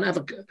 sit down, have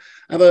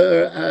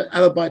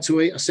a bite to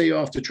eat. I'll see you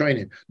after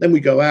training." Then we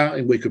go out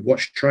and we could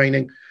watch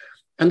training,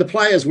 and the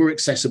players were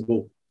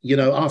accessible.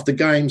 After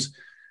games,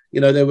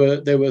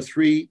 there were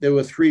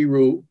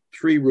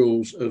three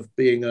rules of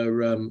being a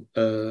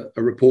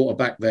reporter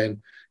back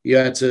then. You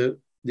had to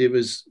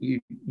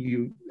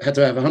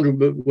have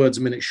 100 words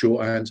a minute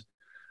shorthand,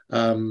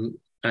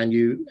 and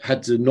you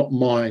had to not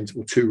mind,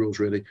 or two rules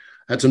really,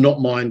 had to not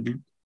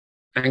mind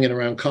hanging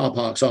around car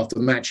parks after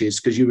matches,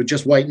 because you would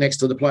just wait next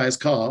to the player's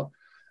car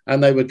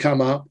and they would come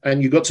up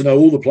and you got to know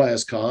all the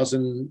players' cars,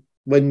 and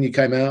when you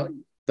came out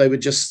they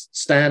would just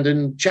stand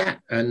and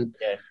chat, and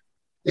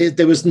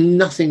there was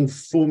nothing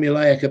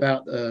formulaic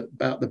about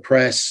the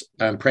press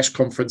and press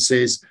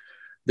conferences.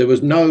 There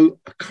was no,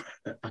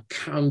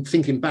 I'm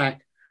thinking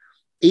back,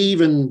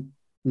 even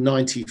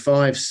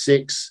 95,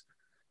 6,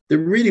 there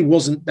really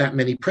wasn't that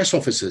many press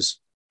officers.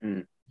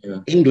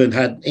 Yeah. England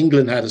had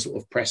a sort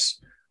of press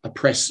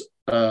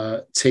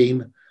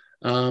team,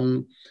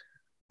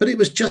 but it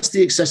was just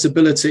the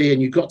accessibility,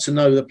 and you got to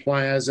know the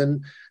players.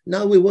 And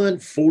no, we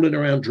weren't fooling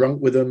around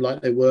drunk with them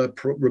like they were.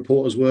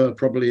 Reporters were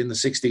probably in the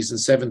 60s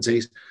and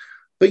 70s,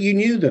 but you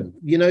knew them.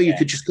 You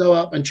could just go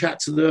up and chat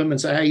to them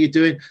and say, "How you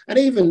doing?" And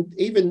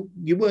even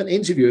you weren't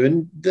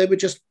interviewing; they would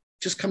just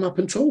come up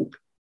and talk.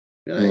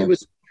 It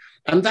was,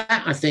 and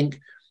that, I think,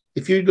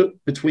 if you look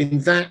between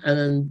that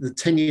and the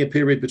 10-year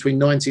period between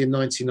 90 and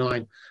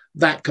 99,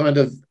 that kind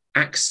of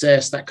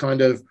access, that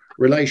kind of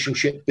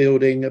relationship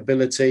building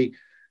ability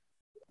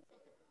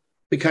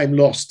became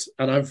lost.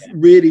 And I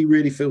really,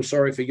 really feel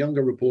sorry for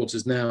younger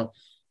reporters now,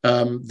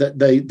 that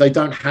they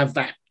don't have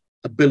that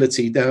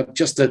ability now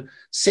just to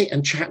sit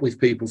and chat with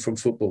people from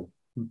football,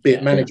 be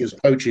it managers,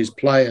 coaches,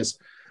 players,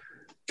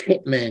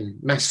 kit men,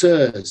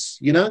 masseurs.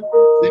 They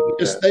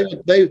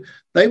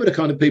were the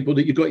kind of people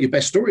that you got your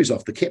best stories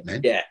off, the kit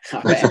men. Yeah.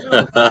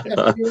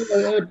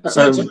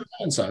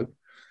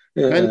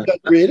 And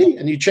really,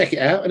 and you check it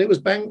out, and it was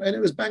bang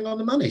on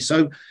the money.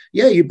 So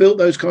you built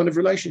those kind of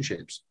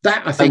relationships.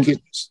 That, I think,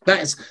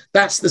 that's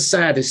the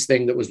saddest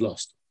thing that was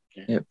lost.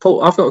 Yeah,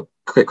 Paul, I've got a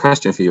quick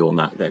question for you on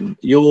that. Then,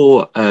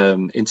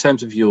 in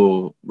terms of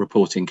your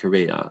reporting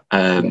career,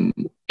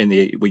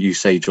 you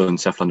say you joined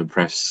South London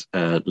Press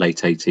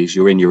late 80s.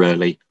 You're in your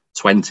early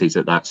 20s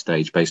at that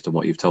stage, based on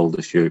what you've told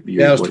us. I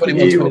was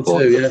 21,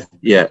 22.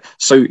 Yeah.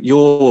 So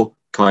you're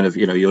kind of,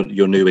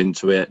 you're new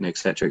into it, and et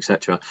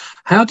cetera.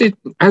 How did,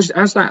 as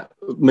that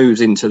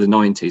moves into the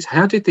 90s,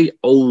 how did the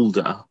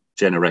older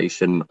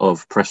generation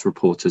of press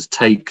reporters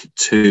take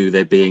to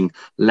there being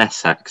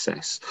less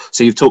access?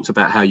 So you've talked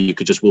about how you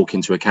could just walk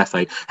into a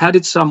cafe. How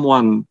did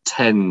someone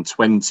 10,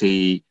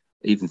 20,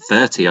 even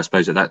 30, I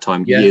suppose at that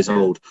time, years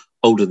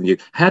older than you,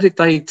 how did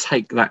they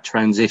take that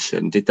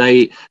transition? Did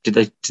they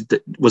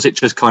was it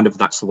just kind of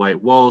that's the way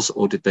it was,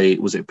 or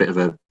was it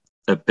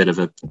a bit of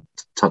a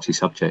touchy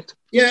subject?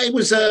 Yeah, it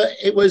was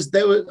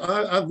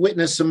I've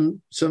witnessed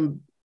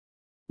some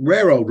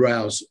rare old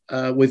rows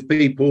with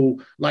people,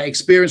 like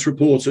experienced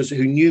reporters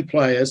who knew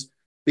players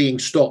being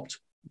stopped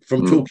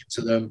from talking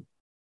to them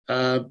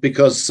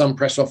because some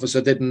press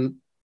officer didn't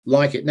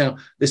like it. Now,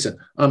 listen,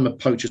 I'm a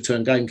poacher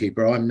turned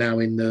gamekeeper. I'm now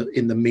in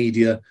the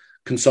media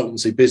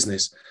consultancy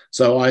business.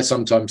 So I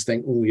sometimes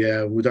think, oh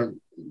yeah, we don't,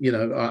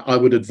 I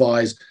would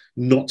advise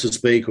not to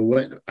speak or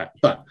whatever.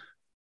 But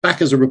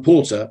back as a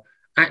reporter,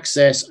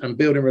 access and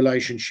building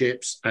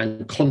relationships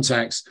and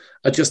contacts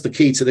are just the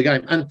key to the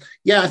game. And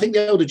yeah, I think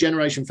the older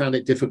generation found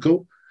it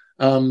difficult.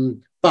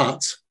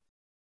 But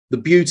the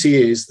beauty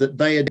is that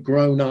they had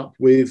grown up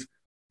with, a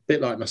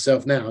bit like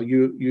myself now,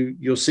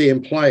 you're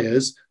seeing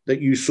players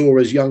that you saw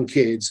as young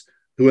kids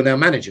who are now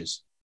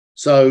managers.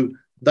 So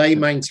they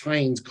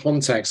maintained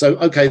contact. So,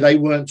 okay, they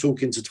weren't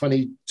talking to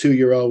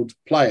 22-year-old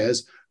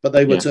players, but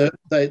they were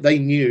they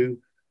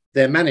knew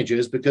their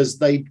managers because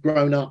they'd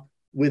grown up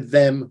with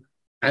them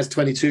as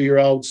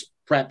 22-year-olds,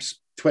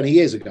 perhaps 20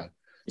 years ago.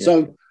 Yeah.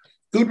 So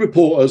good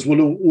reporters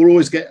will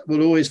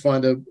always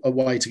find a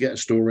way to get a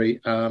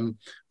story.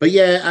 But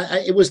yeah,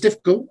 it was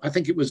difficult. I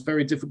think it was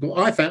very difficult.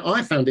 I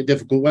found it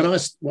difficult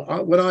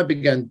when I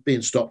began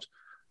being stopped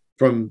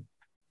from,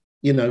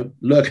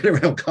 lurking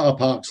around car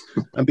parks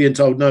and being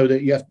told, no,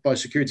 that you have to, by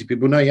security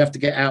people, no, you have to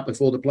get out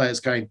before the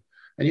players came.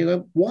 And you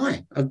go,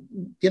 why? A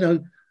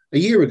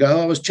year ago,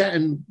 I was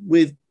chatting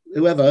with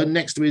whoever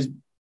next to his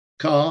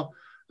car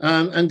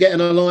and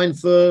getting a line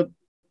for,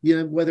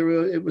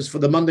 whether it was for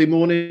the Monday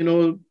morning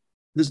or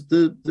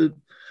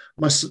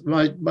my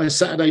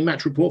Saturday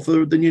match report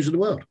for the News of the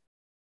World.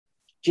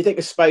 Do you think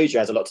exposure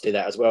has a lot to do with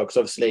that as well? Because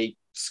obviously,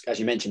 as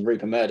you mentioned,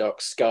 Rupert Murdoch,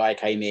 Sky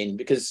came in,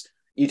 because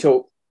you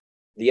talk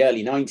the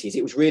early 90s,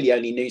 it was really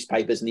only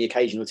newspapers and the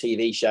occasional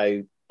TV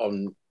show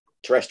on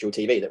terrestrial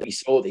TV that we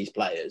saw these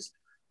players.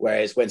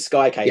 Whereas when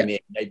Sky came in,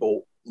 they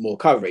bought more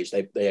coverage.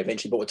 They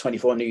eventually bought a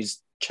 24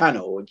 News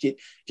channel. Do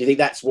you think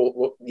that's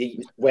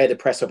where the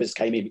press office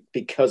came in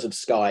because of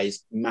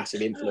Sky's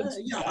massive influence?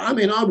 I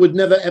mean, I would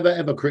never,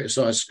 ever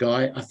criticise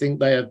Sky. I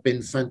think they have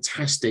been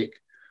fantastic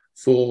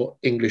for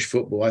English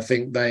football. I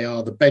think they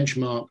are the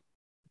benchmark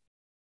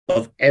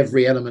of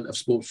every element of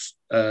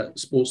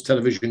sports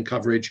television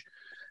coverage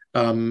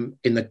in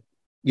the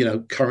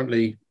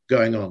currently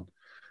going on.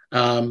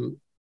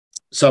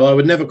 So I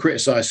would never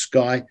criticise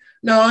Sky.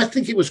 No, I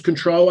think it was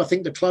control. I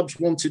think the clubs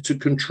wanted to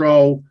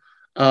control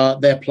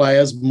their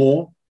players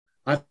more.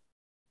 I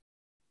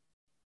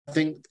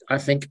think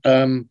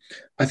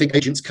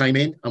agents came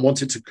in and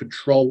wanted to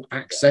control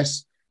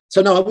access.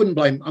 So no, I wouldn't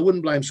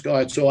blame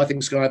Sky at all. I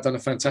think Sky have done a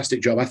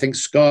fantastic job. I think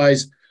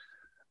Sky's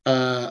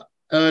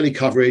early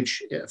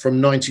coverage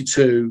from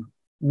 '92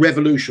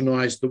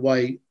 revolutionised the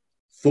way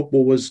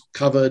football was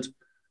covered,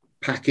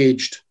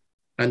 packaged,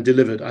 and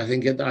delivered. I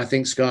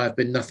think Sky have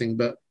been nothing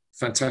but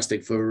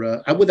fantastic for.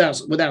 And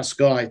without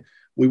Sky,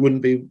 we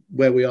wouldn't be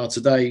where we are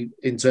today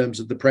in terms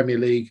of the Premier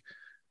League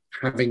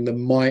having the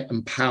might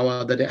and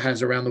power that it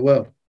has around the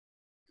world.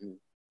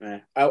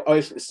 Yeah. I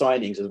was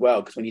signings as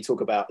well, because when you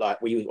talk about,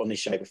 like, we were on this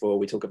show before,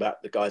 we talk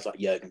about the guys like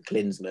Jurgen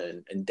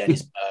Klinsmann and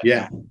Dennis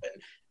Bergkamp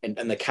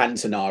and the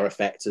Cantona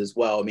effect as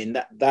well. I mean,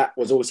 that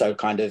was also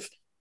kind of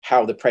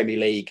how the Premier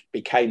League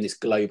became this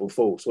global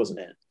force, wasn't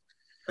it?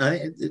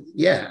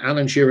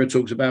 Alan Shearer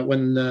talks about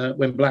when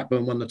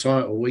Blackburn won the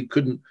title, we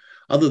couldn't,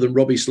 other than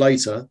Robbie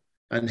Slater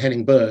and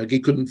Henning Berg, he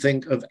couldn't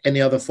think of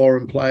any other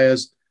foreign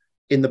players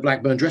in the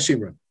Blackburn dressing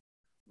room.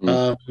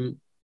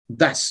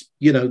 That's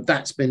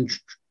been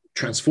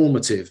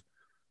transformative.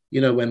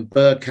 When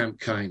Bergkamp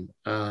came,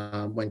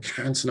 when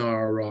Cantona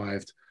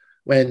arrived,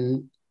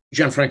 when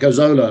Gianfranco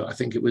Zola, I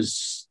think it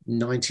was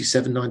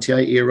 97,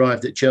 98, he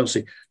arrived at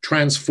Chelsea,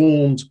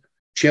 transformed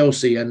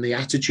Chelsea and the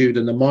attitude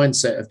and the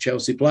mindset of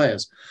Chelsea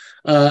players.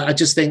 I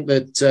just think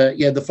that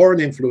the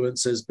foreign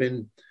influence has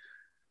been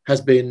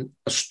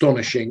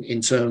astonishing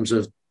in terms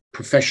of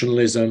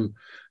professionalism,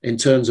 in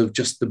terms of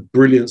just the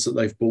brilliance that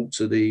they've brought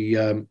to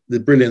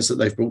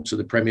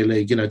the Premier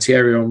League.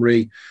 Thierry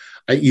Henry,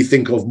 you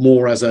think of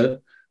more as a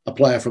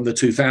player from the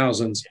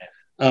 2000s,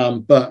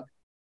 but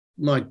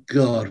my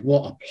God,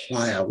 what a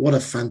player! What a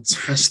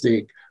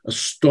fantastic,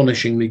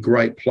 astonishingly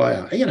great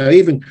player.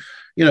 Even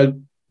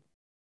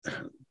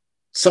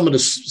some of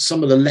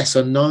the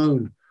lesser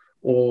known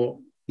or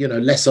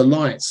lesser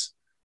lights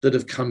that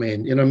have come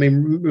in.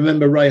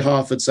 Remember Ray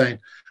Harford saying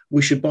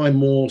we should buy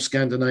more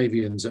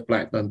Scandinavians at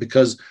Blackburn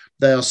because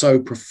they are so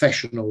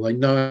professional. They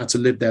know how to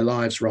live their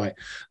lives right.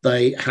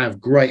 They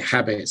have great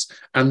habits,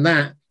 and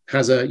that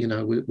has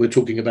we're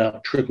talking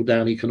about trickle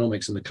down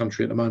economics in the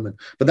country at the moment,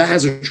 but that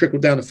has a trickle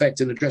down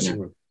effect in the dressing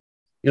room.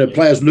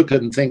 Players look at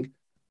it and think,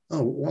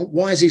 oh,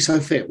 why is he so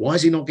fit? Why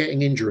is he not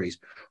getting injuries?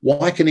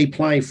 Why can he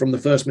play from the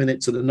first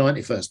minute to the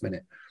 91st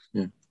minute?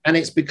 Yeah. And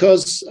it's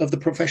because of the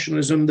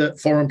professionalism that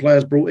foreign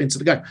players brought into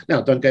the game.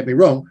 Now, don't get me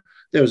wrong.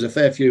 There was a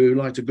fair few who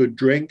liked a good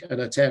drink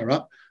and a tear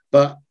up,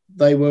 but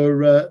they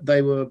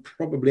were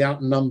probably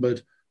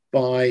outnumbered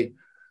by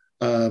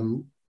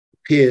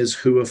peers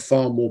who are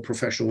far more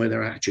professional in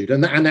their attitude.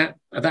 And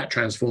that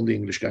transformed the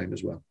English game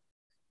as well.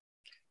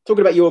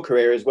 Talking about your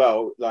career as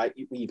well, like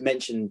you've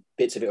mentioned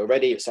bits of it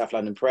already at South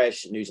London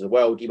Press, News of the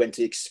World. You went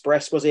to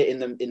Express, was it, in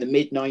the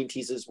mid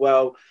 90s as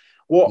well?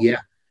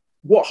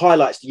 What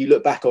highlights do you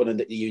look back on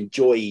and that you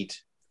enjoyed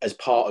as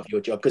part of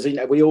your job? Because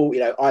we all,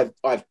 I'm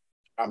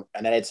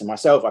an editor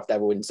myself. I've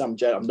dabbled in some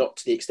journal. I'm not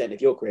to the extent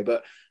of your career,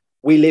 but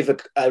we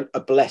live a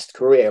blessed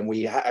career, and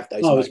we have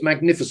those. Oh, it's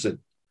magnificent.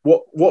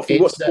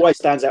 Why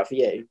stands out for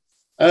you?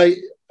 I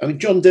mean,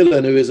 John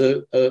Dillon, who is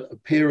a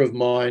peer of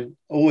mine,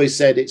 always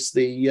said it's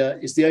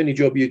the only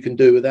job you can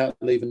do without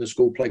leaving the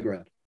school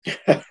playground.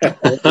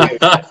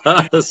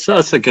 That's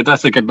a good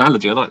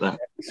analogy. I like that.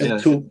 Yeah.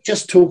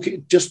 Just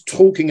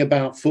talking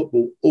about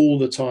football all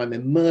the time,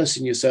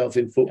 immersing yourself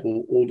in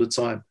football all the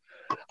time.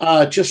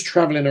 Just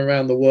traveling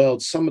around the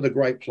world, some of the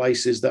great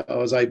places that I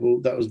was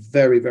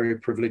very, very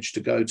privileged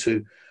to go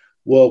to: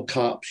 World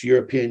Cups,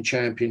 European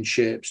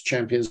Championships,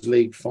 Champions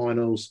League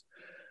finals.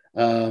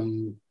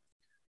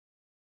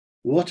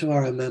 What do I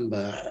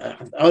remember?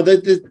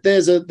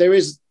 There's a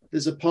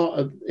part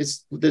of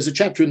there's a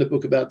chapter in the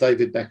book about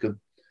David Beckham,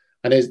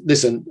 and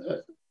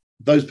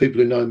those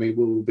people who know me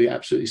will be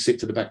absolutely sick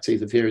to the back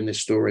teeth of hearing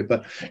this story.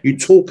 But you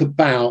talk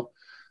about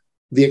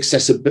the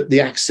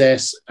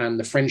access and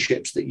the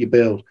friendships that you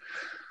build.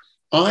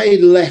 I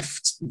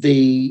left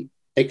the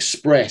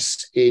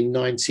Express in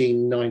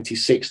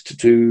 1996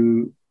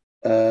 to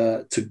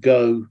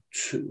go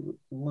to.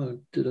 I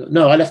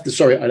left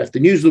the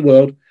News of the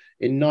World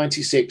in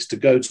 96 to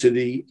go to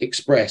the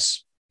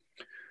Express,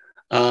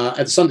 at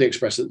the Sunday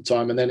Express at the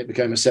time, and then it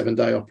became a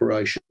 7-day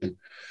operation.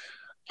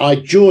 I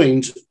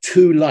joined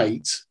too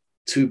late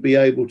to be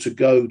able to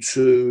go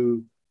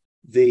to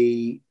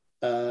the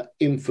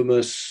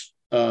infamous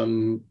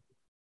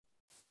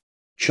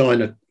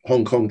China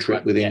Hong Kong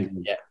trip with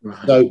England. Yeah.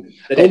 So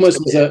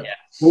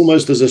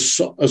almost as a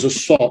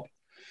sop,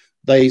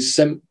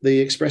 the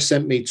Express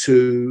sent me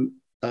to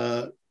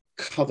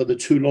cover the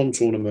Toulon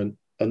tournament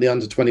and the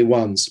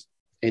under-21s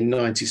in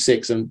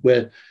 96, and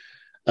where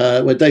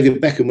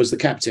David Beckham was the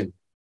captain.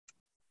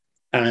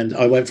 And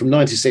I went from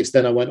 96,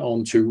 then I went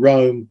on to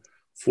Rome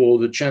for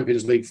the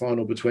Champions League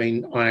final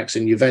between Ajax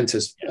and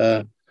Juventus.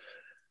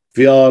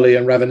 Vialli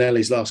and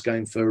Ravanelli's last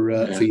game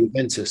for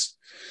Juventus.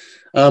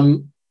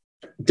 Down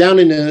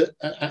in and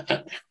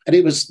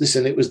it was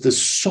the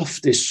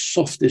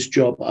softest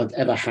job I've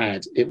ever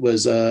had. It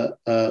was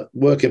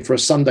working for a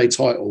Sunday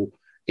title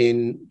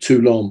in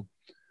Toulon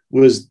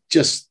was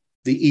just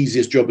the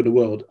easiest job in the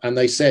world. And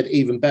they said,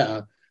 even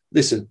better,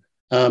 listen,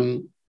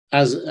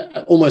 as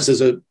almost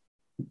as a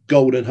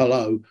golden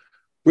hello,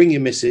 bring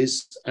your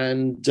missus.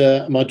 And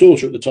my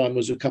daughter at the time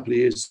was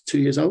 2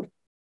 years old.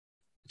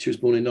 She was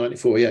born in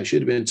 94. Yeah,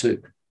 she'd have been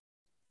 2.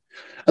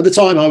 At the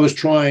time I was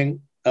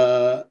trying,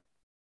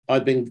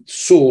 I'd been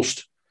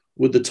sourced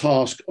with the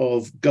task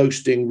of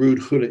ghosting Ruud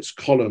Gullit's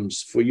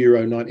columns for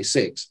Euro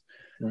 96.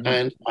 Mm-hmm.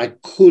 And I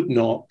could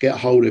not get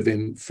hold of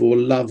him for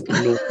love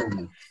nor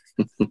honor.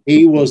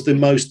 He was the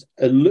most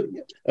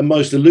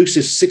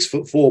elusive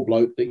 6'4"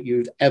 bloke that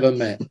you'd ever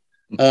met.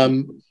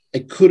 I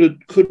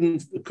couldn't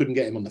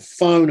get him on the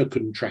phone. I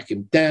couldn't track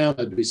him down.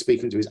 I'd be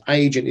speaking to his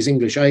agent, his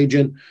English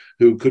agent,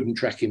 who couldn't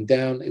track him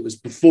down. It was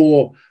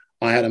before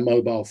I had a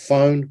mobile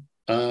phone.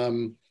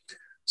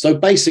 So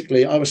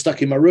basically, I was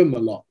stuck in my room a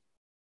lot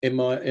in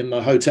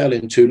my hotel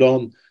in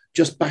Toulon,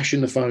 just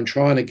bashing the phone,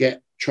 trying to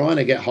get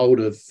hold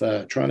of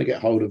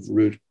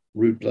Ruud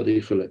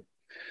bloody Gullit.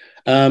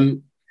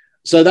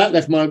 So that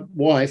left my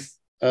wife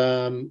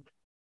and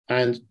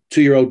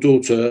 2-year-old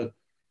daughter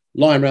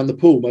lying around the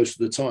pool most of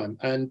the time.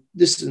 And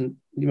listen,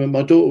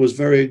 my daughter was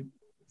very,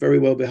 very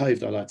well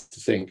behaved, I like to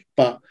think.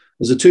 But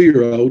as a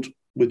 2-year-old,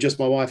 with just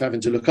my wife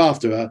having to look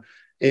after her,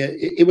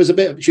 it was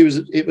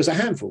a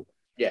handful.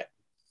 Yeah.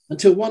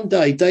 Until one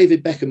day,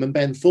 David Beckham and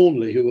Ben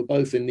Thornley, who were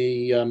both in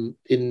the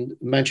in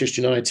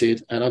Manchester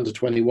United and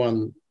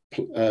under-21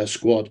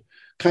 squad,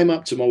 came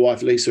up to my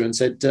wife Lisa and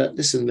said,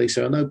 "Listen,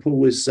 Lisa, I know Paul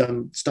was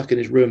stuck in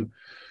his room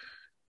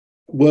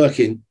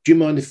working. Do you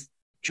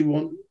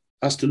want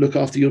us to look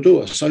after your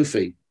daughter,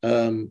 Sophie,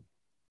 for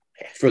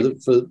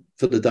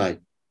the day?"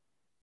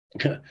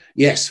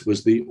 Yes,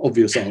 was the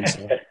obvious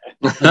answer.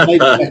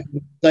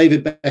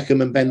 David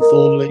Beckham and Ben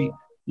Thornley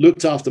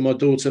looked after my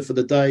daughter for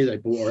the day. They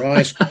bought her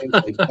ice cream.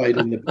 They played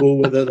in the pool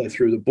with her. They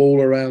threw the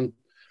ball around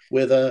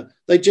with her.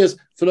 They just,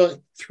 for like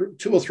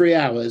 2 or 3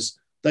 hours,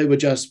 they were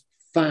just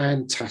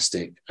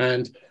fantastic.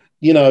 And,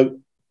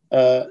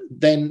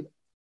 then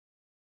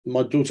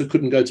my daughter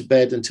couldn't go to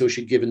bed until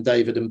she'd given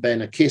David and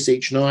Ben a kiss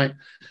each night.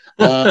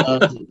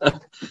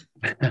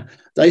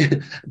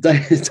 David,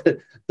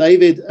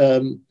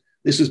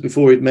 this was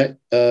before he'd met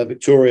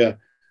Victoria.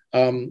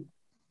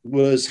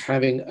 was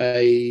having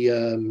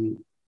a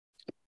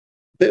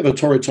bit of a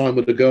torrid time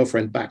with a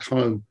girlfriend back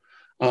home,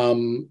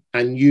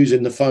 and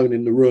using the phone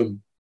in the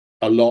room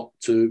a lot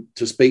to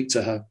speak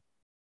to her.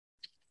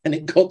 And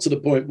it got to the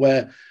point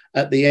where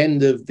at the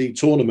end of the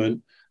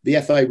tournament, the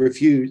FA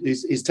refused,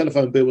 his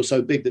telephone bill was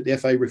so big that the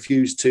FA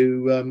refused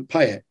to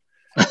pay it.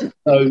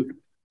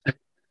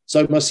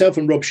 So myself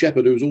and Rob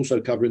Shepherd, who was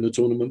also covering the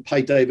tournament,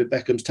 paid David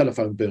Beckham's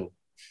telephone bill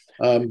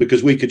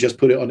because we could just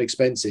put it on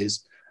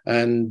expenses,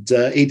 and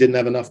he didn't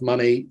have enough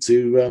money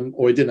to,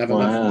 or he didn't have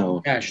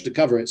enough cash to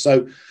cover it.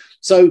 So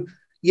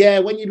yeah,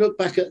 when you look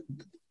back at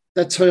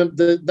that term,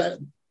 that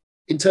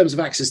in terms of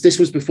access, this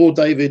was before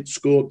David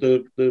scored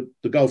the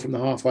goal from the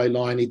halfway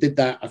line. He did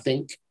that, I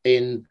think,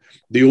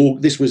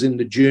 this was in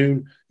the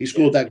June. He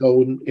scored that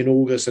goal in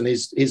August, and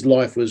his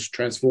life was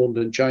transformed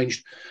and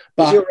changed.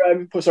 But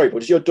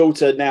does your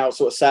daughter now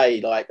sort of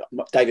say, like,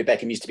 David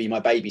Beckham used to be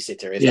my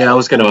babysitter? I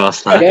was going to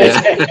ask that.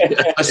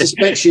 Yeah. I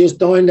suspect she has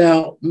dined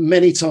out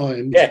many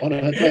times on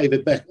her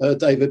David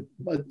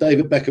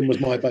Beckham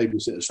was my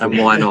babysitter story.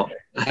 And why not?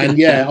 And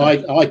yeah,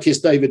 I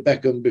kissed David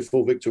Beckham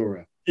before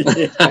Victoria.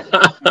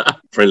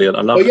 Brilliant.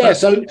 I love that. Yeah,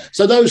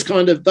 so those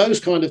kind of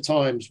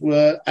times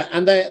were,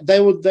 and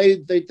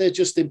they're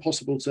just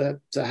impossible to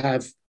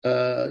have.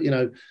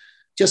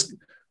 Just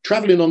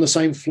traveling on the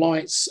same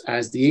flights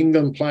as the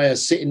England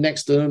players, sitting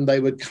next to them, they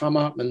would come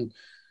up, and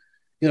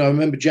I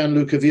remember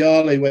Gianluca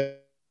Vialli when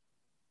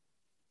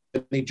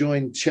he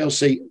joined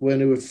Chelsea, when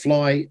he would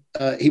fly,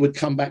 he would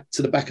come back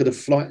to the back of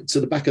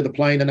the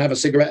plane and have a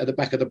cigarette at the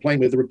back of the plane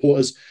with the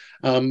reporters,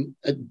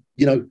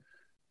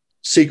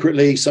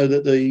 secretly, so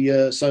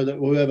that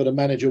whoever the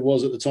manager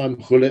was at the time,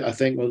 Hullet, I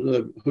think,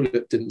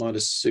 Hullet didn't mind a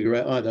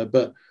cigarette either,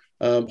 but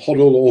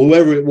Hoddle or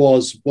whoever it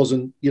was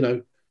wasn't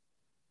able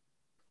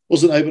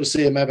to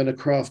see him having a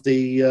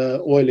crafty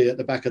oily at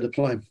the back of the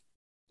plane.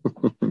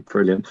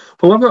 Brilliant.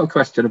 Well, I've got a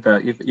question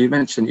about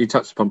you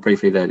touched upon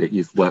briefly there that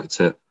you've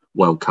worked at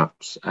World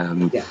Cups,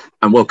 and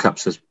World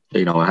Cups has,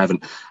 I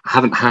haven't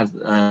had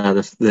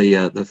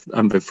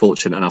I'm been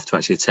fortunate enough to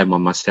actually attend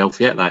one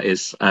myself yet. That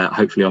is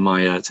hopefully on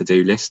my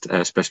to-do list,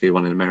 especially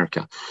one in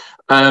America.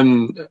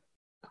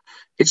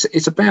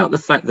 It's about the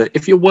fact that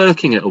if you're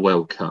working at a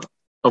World Cup,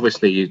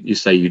 obviously you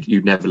say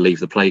you never leave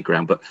the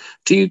playground, but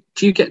do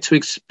you get to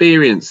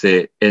experience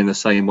it in the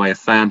same way a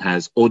fan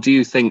has, or do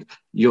you think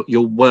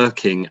you're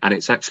working and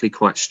it's actually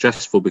quite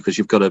stressful because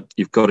you've got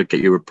to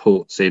get your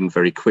reports in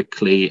very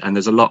quickly, and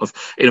there's a lot of,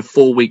 in a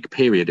 4-week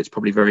period, it's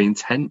probably very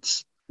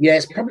intense? Yeah,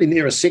 it's probably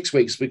nearer 6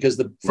 weeks because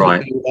the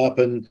build up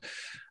and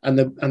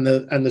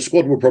the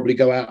squad will probably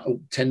go out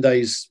 10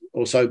 days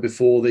or so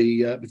before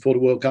the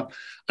World Cup.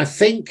 I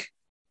think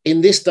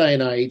in this day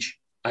and age,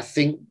 I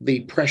think the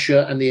pressure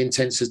and the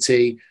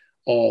intensity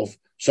of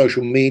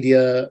social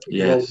media,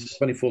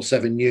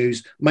 24/7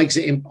 news makes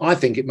it. I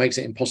think it makes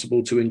it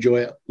impossible to enjoy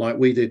it like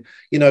we did.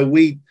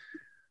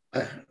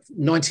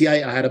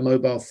 98, I had a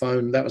mobile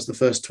phone. That was the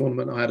first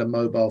tournament I had a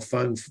mobile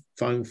phone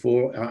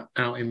for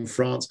out in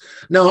France.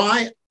 No,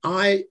 I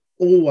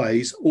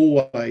always.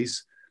 I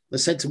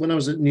said to when I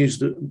was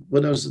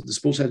the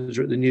sports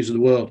editor at the News of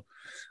the World,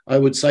 I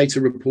would say to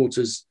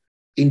reporters,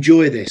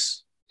 enjoy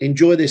this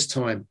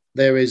time.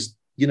 There is,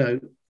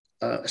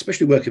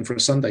 especially working for a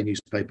Sunday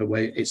newspaper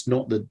where it's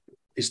not the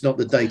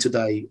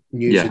day-to-day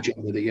news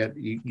agenda that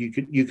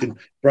you can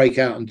break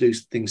out and do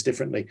things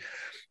differently.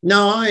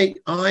 No,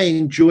 I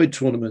enjoyed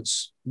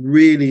tournaments,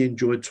 really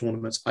enjoyed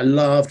tournaments. I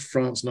loved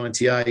France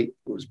 98. It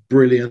was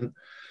brilliant.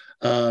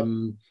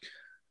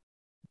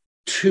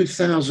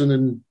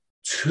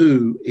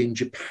 2002 in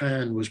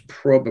Japan was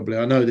probably,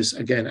 I know this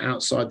again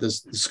outside the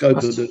scope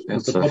of the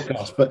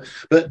podcast,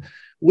 but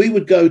we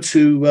would go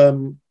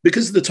to,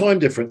 because of the time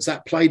difference,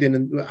 that played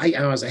in 8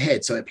 hours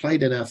ahead, so it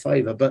played in our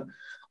favour. But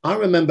I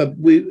remember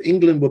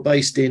England were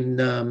based in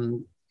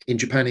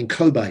Japan, in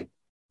Kobe,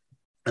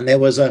 and there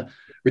was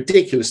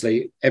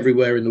ridiculously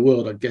everywhere in the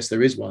world, I guess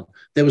there is one,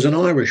 there was an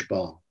Irish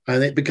bar,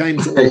 and it became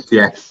sort of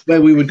where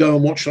we would go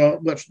and watch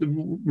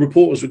the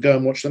reporters would go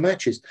and watch the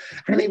matches,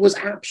 and it was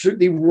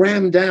absolutely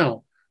rammed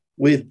out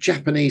with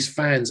Japanese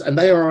fans, and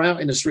they are out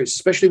in the streets,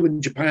 especially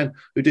when Japan,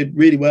 who did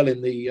really well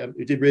in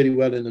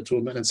the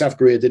tournament, and South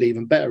Korea did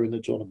even better in the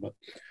tournament.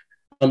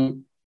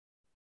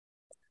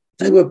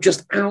 They were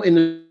just out in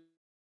the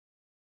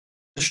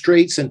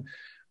streets, and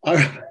I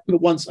remember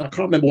once, I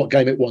can't remember what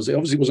game it was. It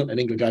obviously wasn't an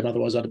England game,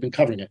 otherwise I'd have been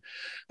covering it.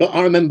 But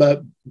I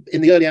remember in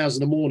the early hours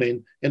of the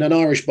morning in an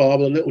Irish bar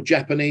with a little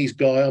Japanese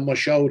guy on my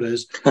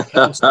shoulders,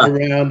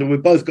 around, and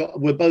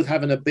we're both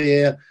having a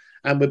beer.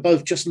 And we're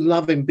both just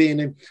loving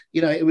being in,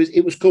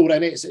 it was cool.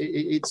 And it's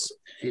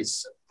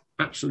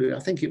absolutely, I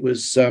think it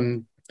was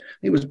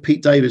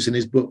Pete Davis in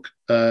his book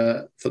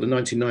for the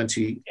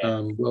 1990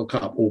 World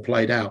Cup, All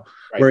Played Out,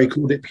 where he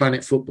called it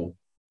Planet Football.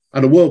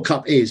 And the World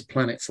Cup is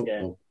Planet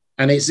Football.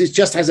 And it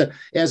just has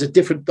a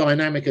different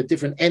dynamic, a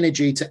different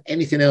energy to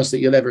anything else that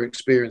you'll ever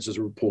experience as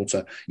a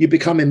reporter. You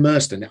become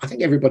immersed in it. I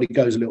think everybody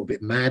goes a little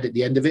bit mad at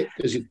the end of it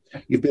because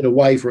you've been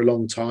away for a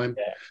long time.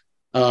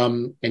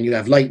 and you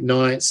have late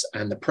nights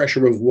and the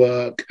pressure of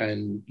work,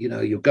 and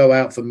you'll go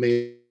out for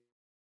meals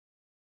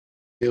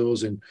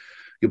and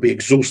you'll be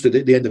exhausted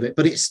at the end of it.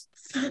 But it's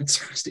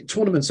fantastic.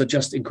 Tournaments are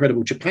just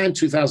incredible. Japan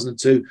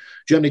 2002,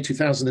 Germany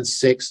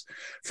 2006,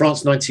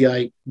 France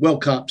 98,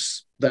 World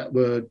Cups that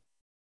were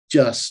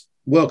just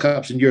World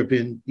Cups and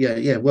European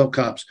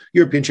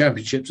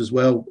Championships as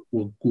well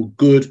were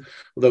good,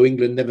 although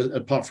England never,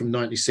 apart from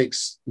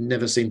 96,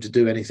 never seemed to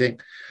do anything.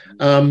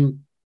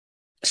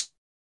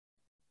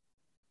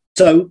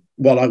 So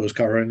while I was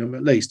covering them,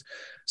 at least.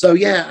 So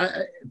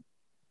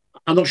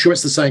I'm not sure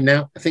it's the same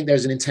now. I think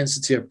there's an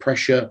intensity of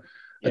pressure,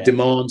 a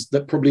demand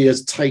that probably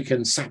has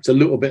sapped a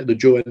little bit of the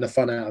joy and the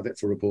fun out of it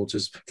for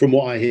reporters, from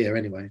what I hear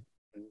anyway.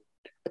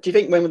 Do you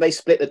think when they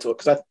split the tour,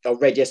 because I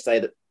read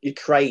yesterday that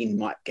Ukraine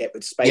might get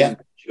with Spain and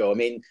Portugal, I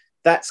mean,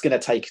 that's going to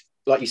take,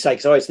 like you say,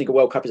 because I always think a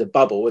World Cup is a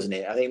bubble, isn't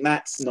it? I think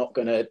that's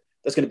going to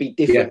be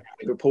different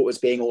with reporters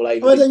being all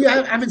over.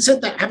 Well, having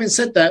said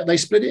that, they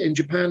split it in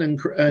Japan and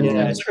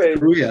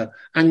Korea,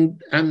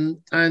 and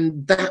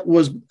that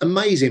was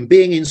amazing.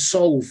 Being in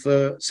Seoul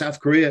for South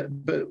Korea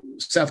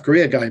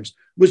games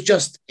was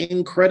just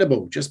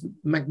incredible, just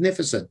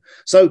magnificent.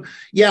 So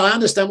I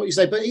understand what you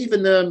say, but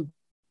even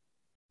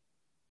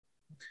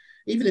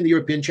in the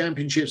European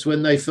Championships,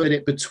 when they split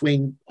it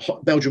between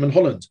Belgium and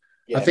Holland,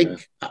 I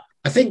think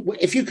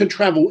if you can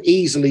travel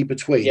easily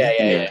between,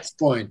 it's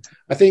fine.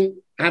 I think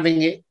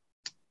having it,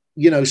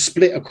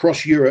 split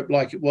across Europe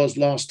like it was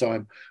last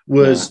time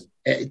was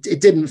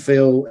it didn't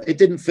feel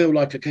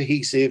like a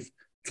cohesive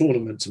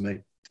tournament to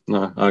me.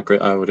 No, I agree.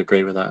 I would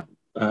agree with that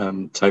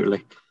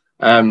totally.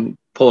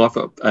 Paul, I've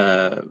got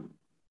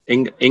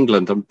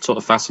England. I'm sort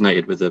of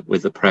fascinated with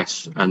the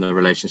press and the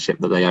relationship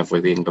that they have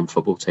with the England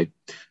football team.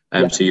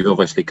 So you've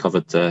obviously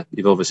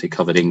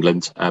covered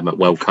England at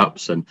World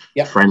Cups and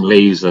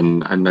friendlies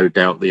and no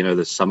doubt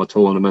the summer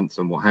tournaments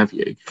and what have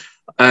you.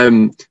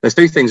 There's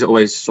two things that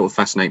always sort of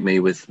fascinate me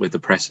with the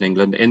press in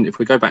England. And if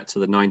we go back to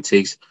the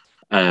 90s,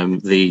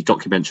 the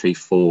documentary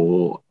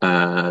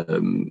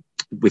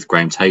with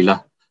Graham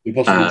Taylor,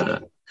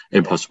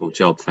 Impossible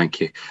Job,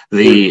 thank you.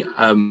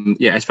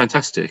 It's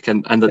fantastic,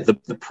 and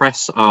the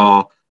press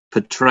are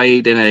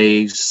portrayed in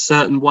a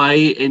certain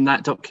way in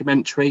that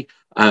documentary,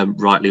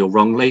 rightly or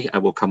wrongly,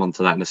 and we'll come on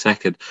to that in a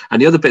second.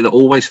 And the other bit that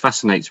always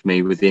fascinates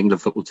me with the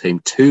England football team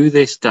to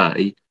this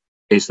day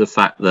is the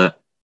fact that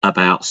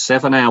about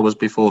 7 hours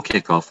before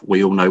kickoff,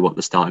 we all know what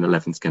the starting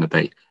 11 is going to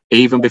be,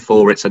 even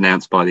before it's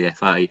announced by the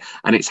FA,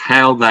 and it's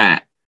how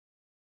that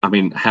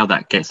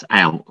gets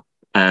out.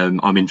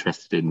 I'm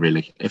interested in,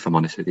 really, if I'm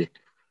honest with you.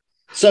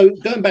 So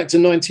going back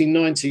to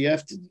 1990,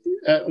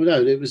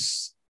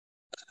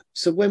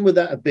 so when would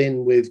that have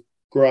been with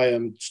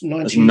Graham?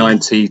 92,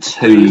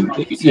 92,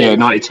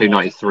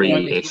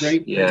 93-ish.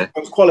 Yeah. It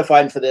was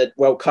qualifying for the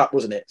World Cup,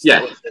 wasn't it?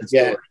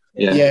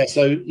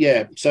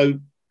 So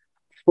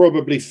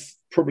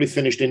probably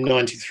finished in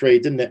 93,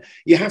 didn't it?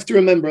 You have to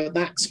remember at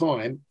that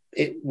time,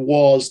 it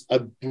was a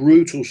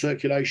brutal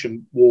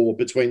circulation war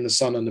between the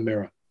Sun and the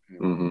Mirror.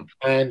 Mm-hmm.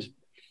 And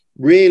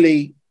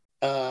really,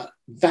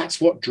 that's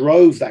what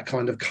drove that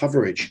kind of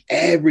coverage.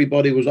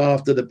 Everybody was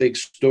after the big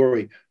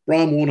story.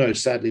 Brian Warno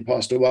sadly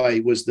passed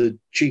away, was the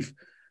chief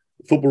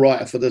football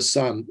writer for The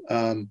Sun.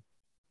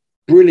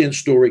 Brilliant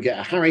story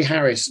getter. Harry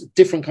Harris,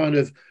 different kind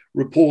of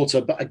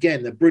reporter, but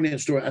again, the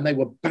brilliant story. And they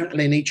were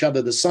battling each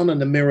other. The Sun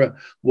and the Mirror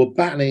were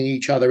battling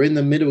each other. In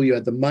the middle, you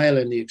had the Mail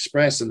and the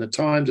Express and the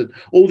Times and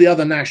all the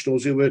other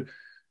nationals who were,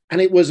 and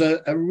it was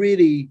a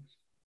really,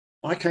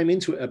 I came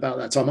into it about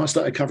that time. I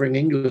started covering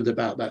England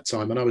about that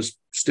time, and I was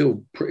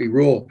still pretty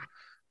raw.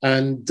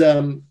 And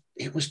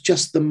it was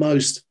just the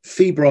most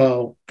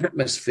febrile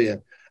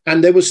atmosphere.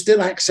 And there was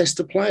still access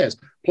to players.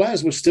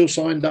 Players were still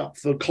signed up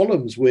for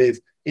columns with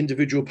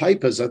individual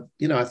papers. I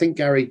think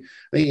in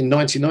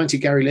 1990,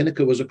 Gary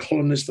Lineker was a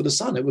columnist for The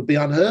Sun. It would be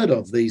unheard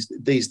of these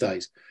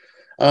days.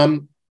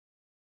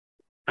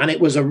 And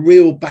it was a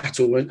real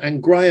battle.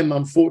 And Graham,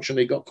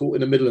 unfortunately, got caught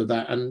in the middle of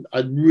that. And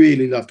I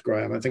really loved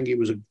Graham. I think he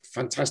was a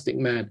fantastic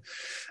man.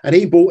 And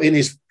he brought in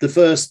the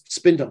first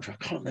spin doctor.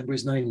 I can't remember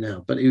his name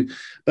now. But I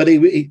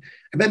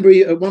remember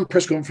at one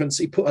press conference,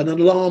 he put an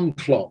alarm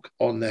clock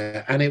on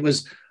there. And it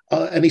was,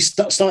 and he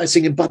started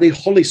singing Buddy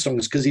Holly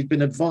songs because he'd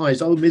been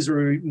advised, oh,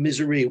 misery,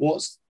 misery,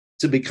 what's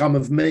to become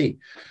of me?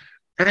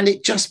 And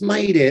it just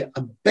made it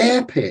a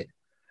bear pit.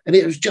 And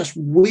it was just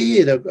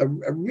weird,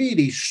 a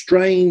really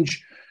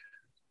strange,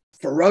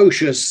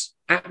 ferocious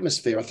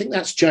atmosphere. I think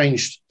that's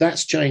changed.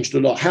 That's changed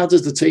a lot. How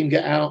does the team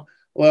get out?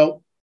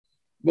 Well,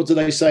 what do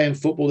they say in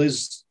football?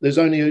 There's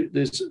only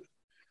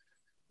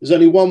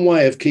one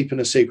way of keeping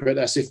a secret.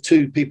 That's if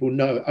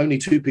only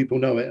two people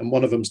know it, and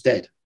one of them's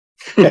dead.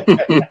 Because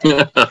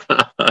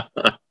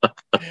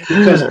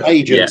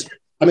agents. Yeah.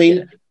 I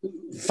mean,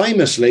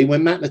 famously,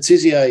 when Matt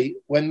Letizia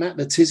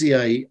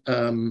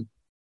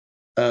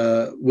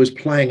was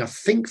playing, I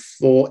think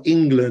for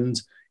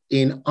England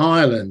in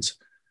Ireland.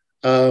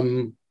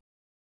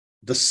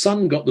 The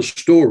Sun got the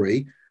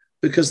story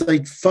because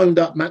they phoned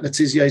up Matt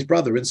Letizier's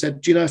brother and said,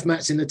 do you know if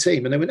Matt's in the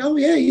team? And they went, oh,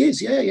 yeah, he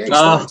is.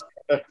 Yeah.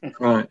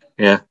 Right.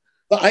 Yeah.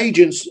 The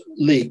agents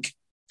leak.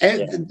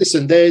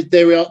 Listen,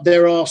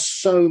 there are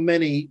so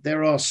many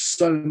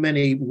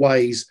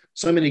ways,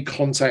 so many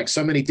contacts,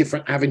 so many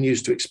different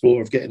avenues to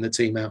explore of getting the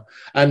team out,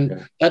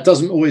 and that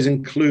doesn't always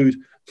include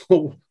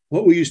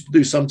what we used to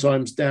do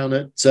sometimes down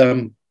at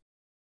the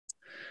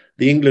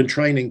England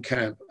training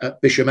camp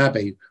at Bisham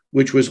Abbey,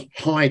 which was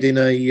hide in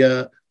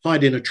a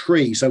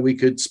tree so we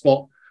could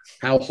spot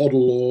how Hoddle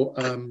or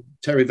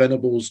Terry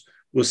Venables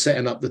was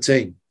setting up the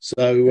team.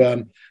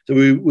 So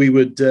we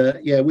would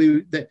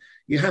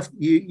you have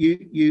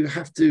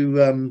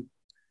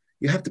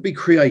to be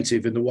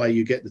creative in the way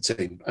you get the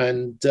team,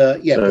 and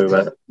to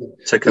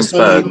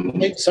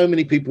confirm, so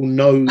many people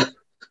know,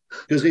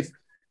 because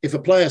if a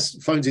player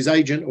phones his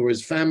agent or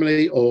his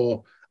family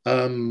or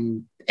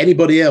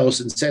anybody else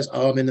and says,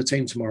 "Oh, I'm in the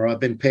team tomorrow, I've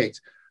been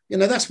picked,"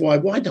 that's why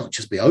not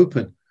just be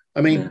open?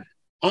 I mean,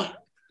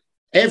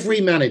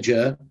 every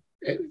manager,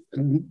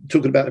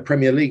 talking about the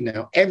Premier League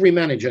now, every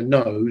manager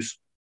knows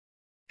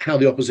how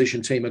the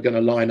opposition team are going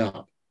to line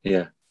up.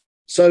 Yeah.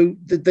 So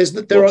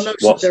there are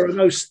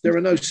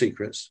no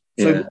secrets.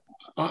 So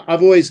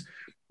I've always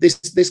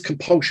this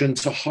compulsion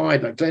to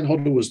hide. Like Glenn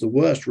Hoddle was the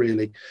worst,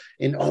 really.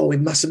 We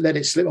mustn't let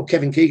it slip. Or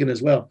Kevin Keegan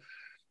as well.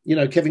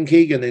 Kevin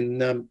Keegan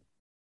in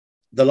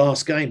the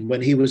last game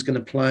when he was going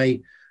to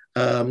play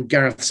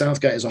Gareth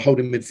Southgate as a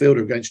holding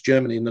midfielder against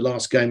Germany in the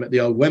last game at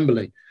the old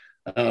Wembley,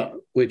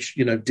 which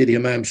Didi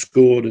Hammam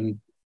scored and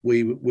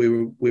we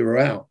were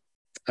out,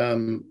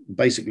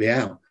 basically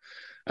out,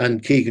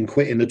 and Keegan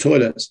quit in the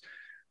toilets.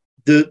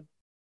 The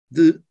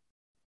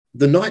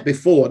night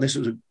before, and this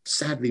was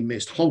sadly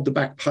missed, Hold the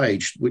Back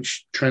Page,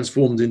 which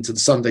transformed into the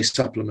Sunday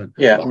supplement.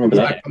 Yeah, I remember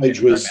that. Back Page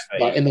was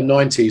like in the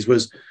 90s,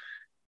 was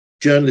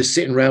journalists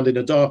sitting around in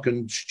a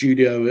darkened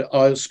studio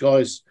at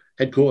Sky's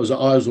headquarters at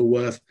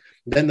Isleworth.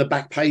 Then the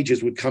back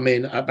pages would come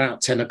in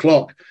about 10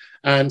 o'clock,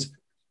 and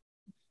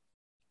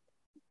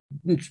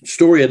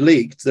story had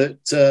leaked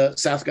that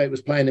Southgate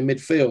was playing in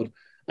midfield,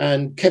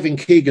 and Kevin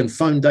Keegan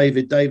phoned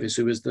David Davis,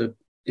 who was the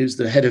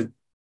head of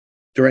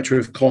director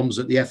of comms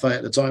at the FA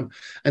at the time,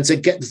 and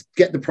said,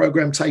 get the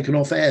program taken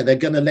off air. They're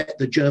going to let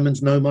the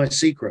Germans know my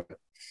secret.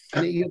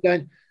 And you're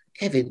going,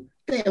 Kevin,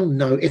 they'll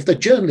know. If the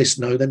journalists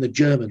know, then the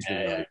Germans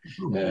will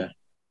know. Yeah.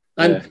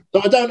 And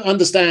so I don't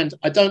understand,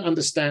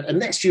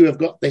 unless you have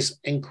got this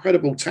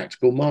incredible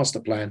tactical master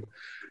plan,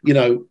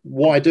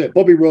 why do it?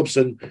 Bobby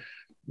Robson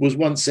was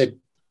once said,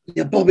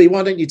 Bobby,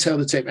 why don't you tell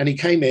the team? And he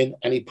came in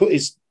and he put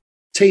his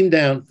team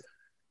down,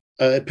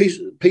 a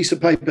piece of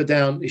paper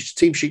down, his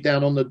team sheet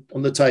down on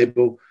the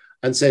table,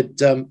 and said,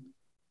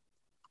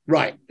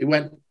 right, it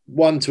went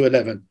 1 to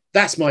 11.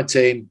 That's my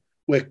team.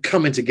 We're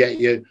coming to get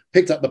you.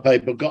 Picked up the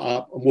paper, got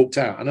up and walked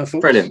out. And I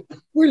thought,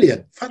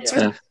 brilliant,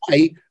 fantastic.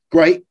 Yeah.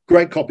 Great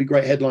copy,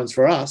 great headlines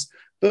for us.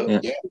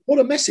 But what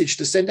a message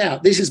to send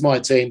out. This is my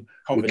team.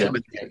 We're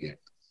coming to get you.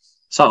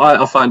 So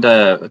I find,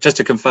 just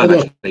to confirm,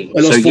 actually,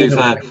 so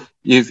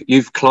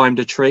you've climbed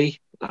a tree.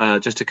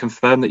 Just to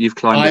confirm that you've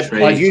climbed a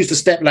tree. I've used a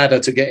step ladder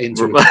to get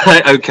into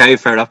it. Okay,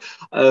 fair enough.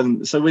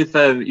 So with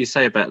you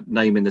say about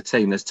naming the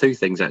team, there's two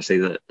things actually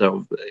that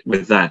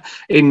with that.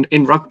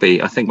 In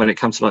rugby, I think when it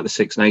comes to like the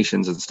Six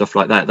Nations and stuff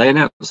like that, they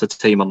announce the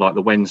team on like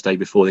the Wednesday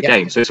before the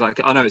game. So it's like,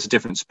 I know it's a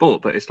different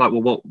sport, but it's like,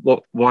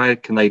 well, why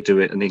can they do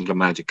it and England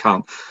Magic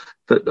can't?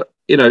 But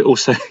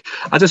also,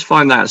 I just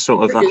find that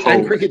sort of cricket,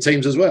 and cricket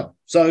teams as well.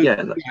 So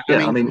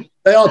I mean,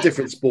 they are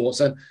different sports,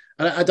 and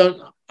I don't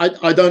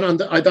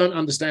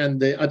understand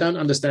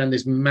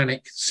this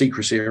manic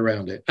secrecy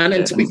around it. And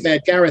then, to be fair,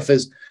 Gareth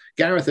has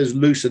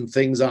loosened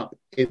things up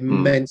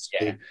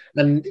immensely,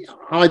 and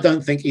I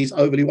don't think he's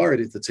overly worried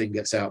if the team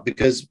gets out,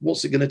 because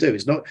what's it going to do?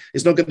 It's not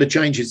going to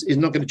change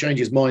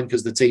his mind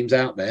because the team's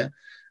out there,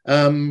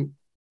 and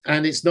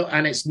it's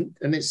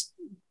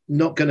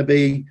not going to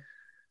be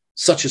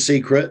such a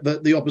secret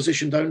that the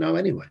opposition don't know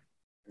anyway.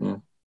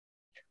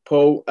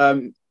 Paul,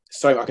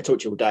 so I could talk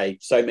to you all day.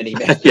 So many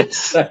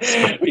yes.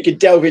 We could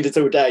delve into it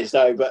all day.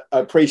 So, but I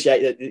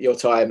appreciate your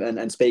time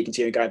and speaking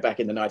to you and going back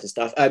in the night and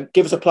stuff.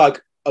 Give us a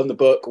plug on the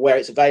book, where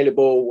it's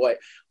available, where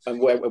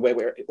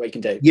you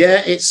can do.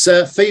 Yeah, it's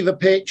Fever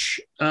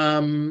Pitch,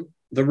 The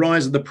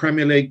Rise of the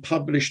Premier League,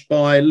 published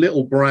by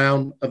Little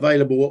Brown,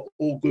 available at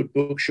all good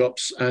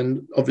bookshops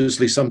and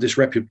obviously some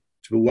disreputable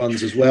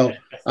ones as well,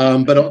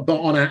 but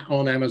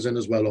on Amazon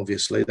as well.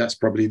 Obviously, that's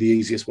probably the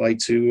easiest way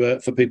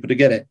for people to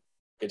get it.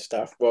 Good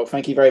stuff. Well,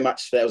 thank you very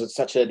much. That was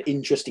such an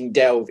interesting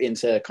delve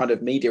into kind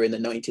of media in the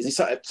 90s. It's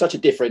such a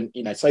different,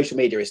 social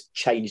media has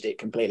changed it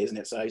completely, isn't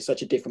it? So it's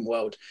such a different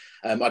world.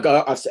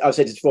 I've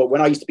said this before,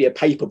 when I used to be a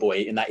paper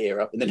boy in that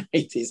era, in the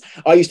 80s,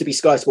 I used to be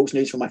Sky Sports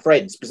News for my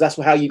friends, because that's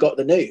how you got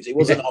the news. It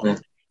wasn't on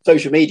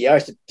social media. I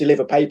used to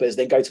deliver papers,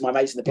 then go to my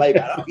mates in the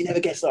playground. You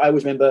never guess that. I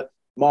always remember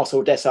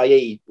Marcel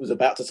Desailly was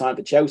about to sign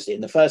for Chelsea,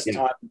 and the first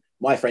time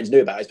my friends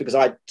knew about it was because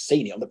I'd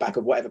seen it on the back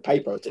of whatever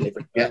paper I was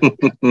delivering.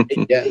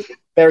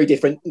 Very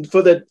different,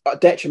 for the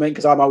detriment,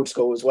 because I'm old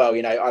school as well.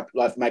 I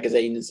love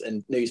magazines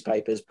and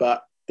newspapers,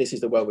 but this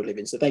is the world we live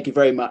in. So thank you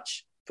very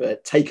much for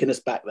taking us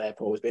back there,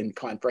 Paul. It's been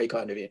very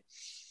kind of you.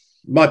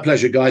 My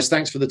pleasure, guys.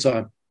 Thanks for the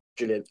time.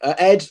 Brilliant.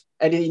 Ed,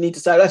 anything you need to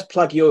say? Let's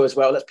plug you as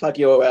well. Let's plug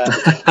your.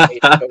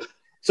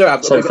 Sorry,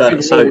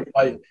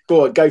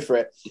 go on, go for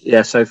it.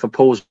 Yeah, so for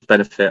Paul's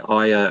benefit,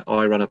 I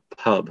run a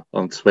pub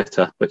on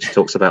Twitter which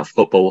talks about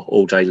football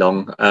all day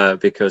long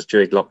because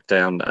during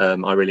lockdown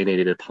I really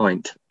needed a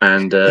pint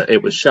and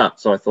it was shut,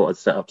 so I thought I'd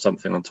set up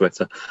something on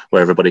Twitter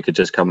where everybody could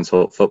just come and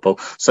talk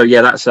football. So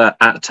yeah, that's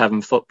at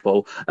Tavern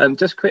Football.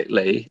 Just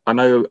quickly, I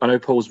know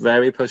Paul's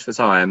very pushed for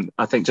time.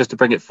 I think just to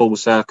bring it full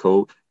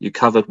circle, you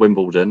covered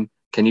Wimbledon.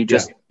 Can you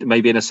just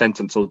maybe in a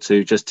sentence or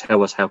two just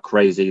tell us how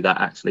crazy that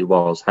actually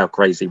was? How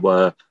crazy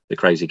were the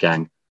Crazy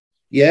Gang?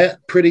 Yeah,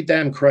 pretty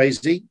damn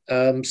crazy.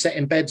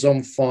 Setting beds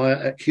on fire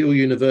at Keele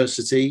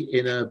University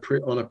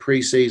on a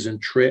pre-season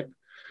trip.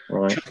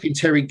 Right. Chucking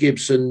Terry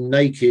Gibson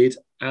naked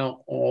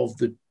out of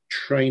the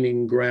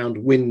training ground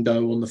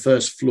window on the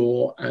first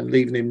floor and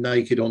leaving him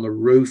naked on the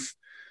roof.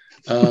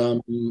 I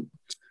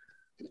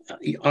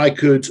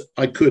could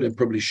and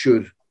probably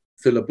should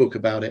fill a book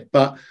about it,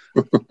 but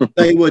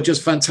they were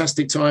just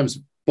fantastic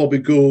times. Bobby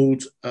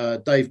Gould,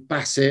 Dave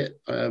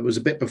Bassett was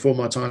a bit before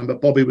my time,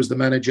 but Bobby was the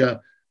manager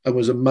and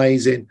was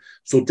amazing.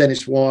 Saw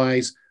Dennis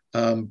Wise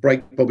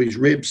break Bobby's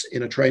ribs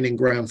in a training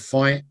ground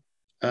fight,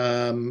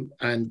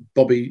 and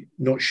Bobby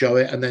not show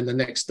it, and then the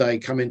next day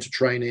come into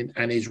training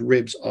and his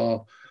ribs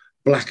are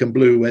black and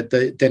blue where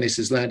Dennis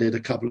has landed a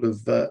couple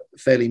of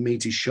fairly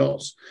meaty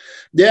shots.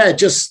 Yeah,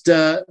 just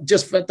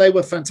they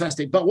were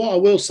fantastic. But what I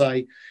will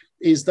say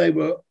is they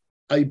were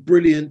a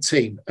brilliant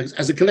team.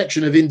 As a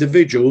collection of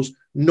individuals,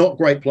 not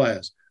great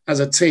players. As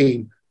a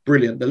team,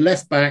 brilliant. The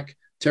left back,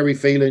 Terry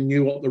Phelan,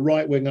 knew what the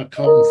right winger,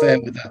 Carlton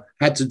Fairweather,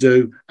 had to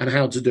do and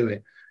how to do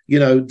it. You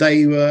know,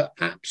 they were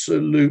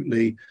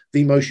absolutely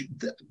the most,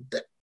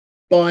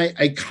 by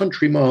a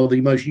country mile, the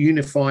most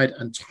unified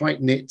and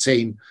tight-knit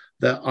team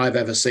that I've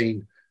ever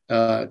seen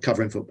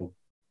covering football.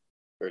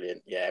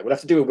 Brilliant. Yeah, we'll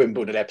have to do a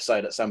Wimbledon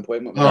episode at some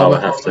point. We'll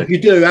have to. You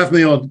do, have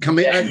me on. Come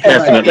in.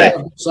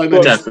 Definitely. So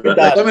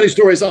many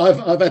stories that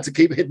I've had to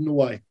keep hidden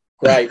away.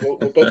 Great. We'll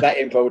book that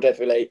in, Paul,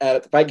 definitely.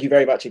 Thank you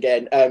very much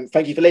again.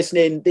 Thank you for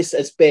listening. This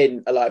has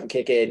been Alive and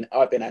Kicking.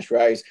 I've been Ash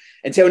Rose.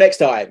 Until next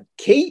time,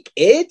 keep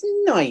it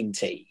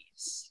 90.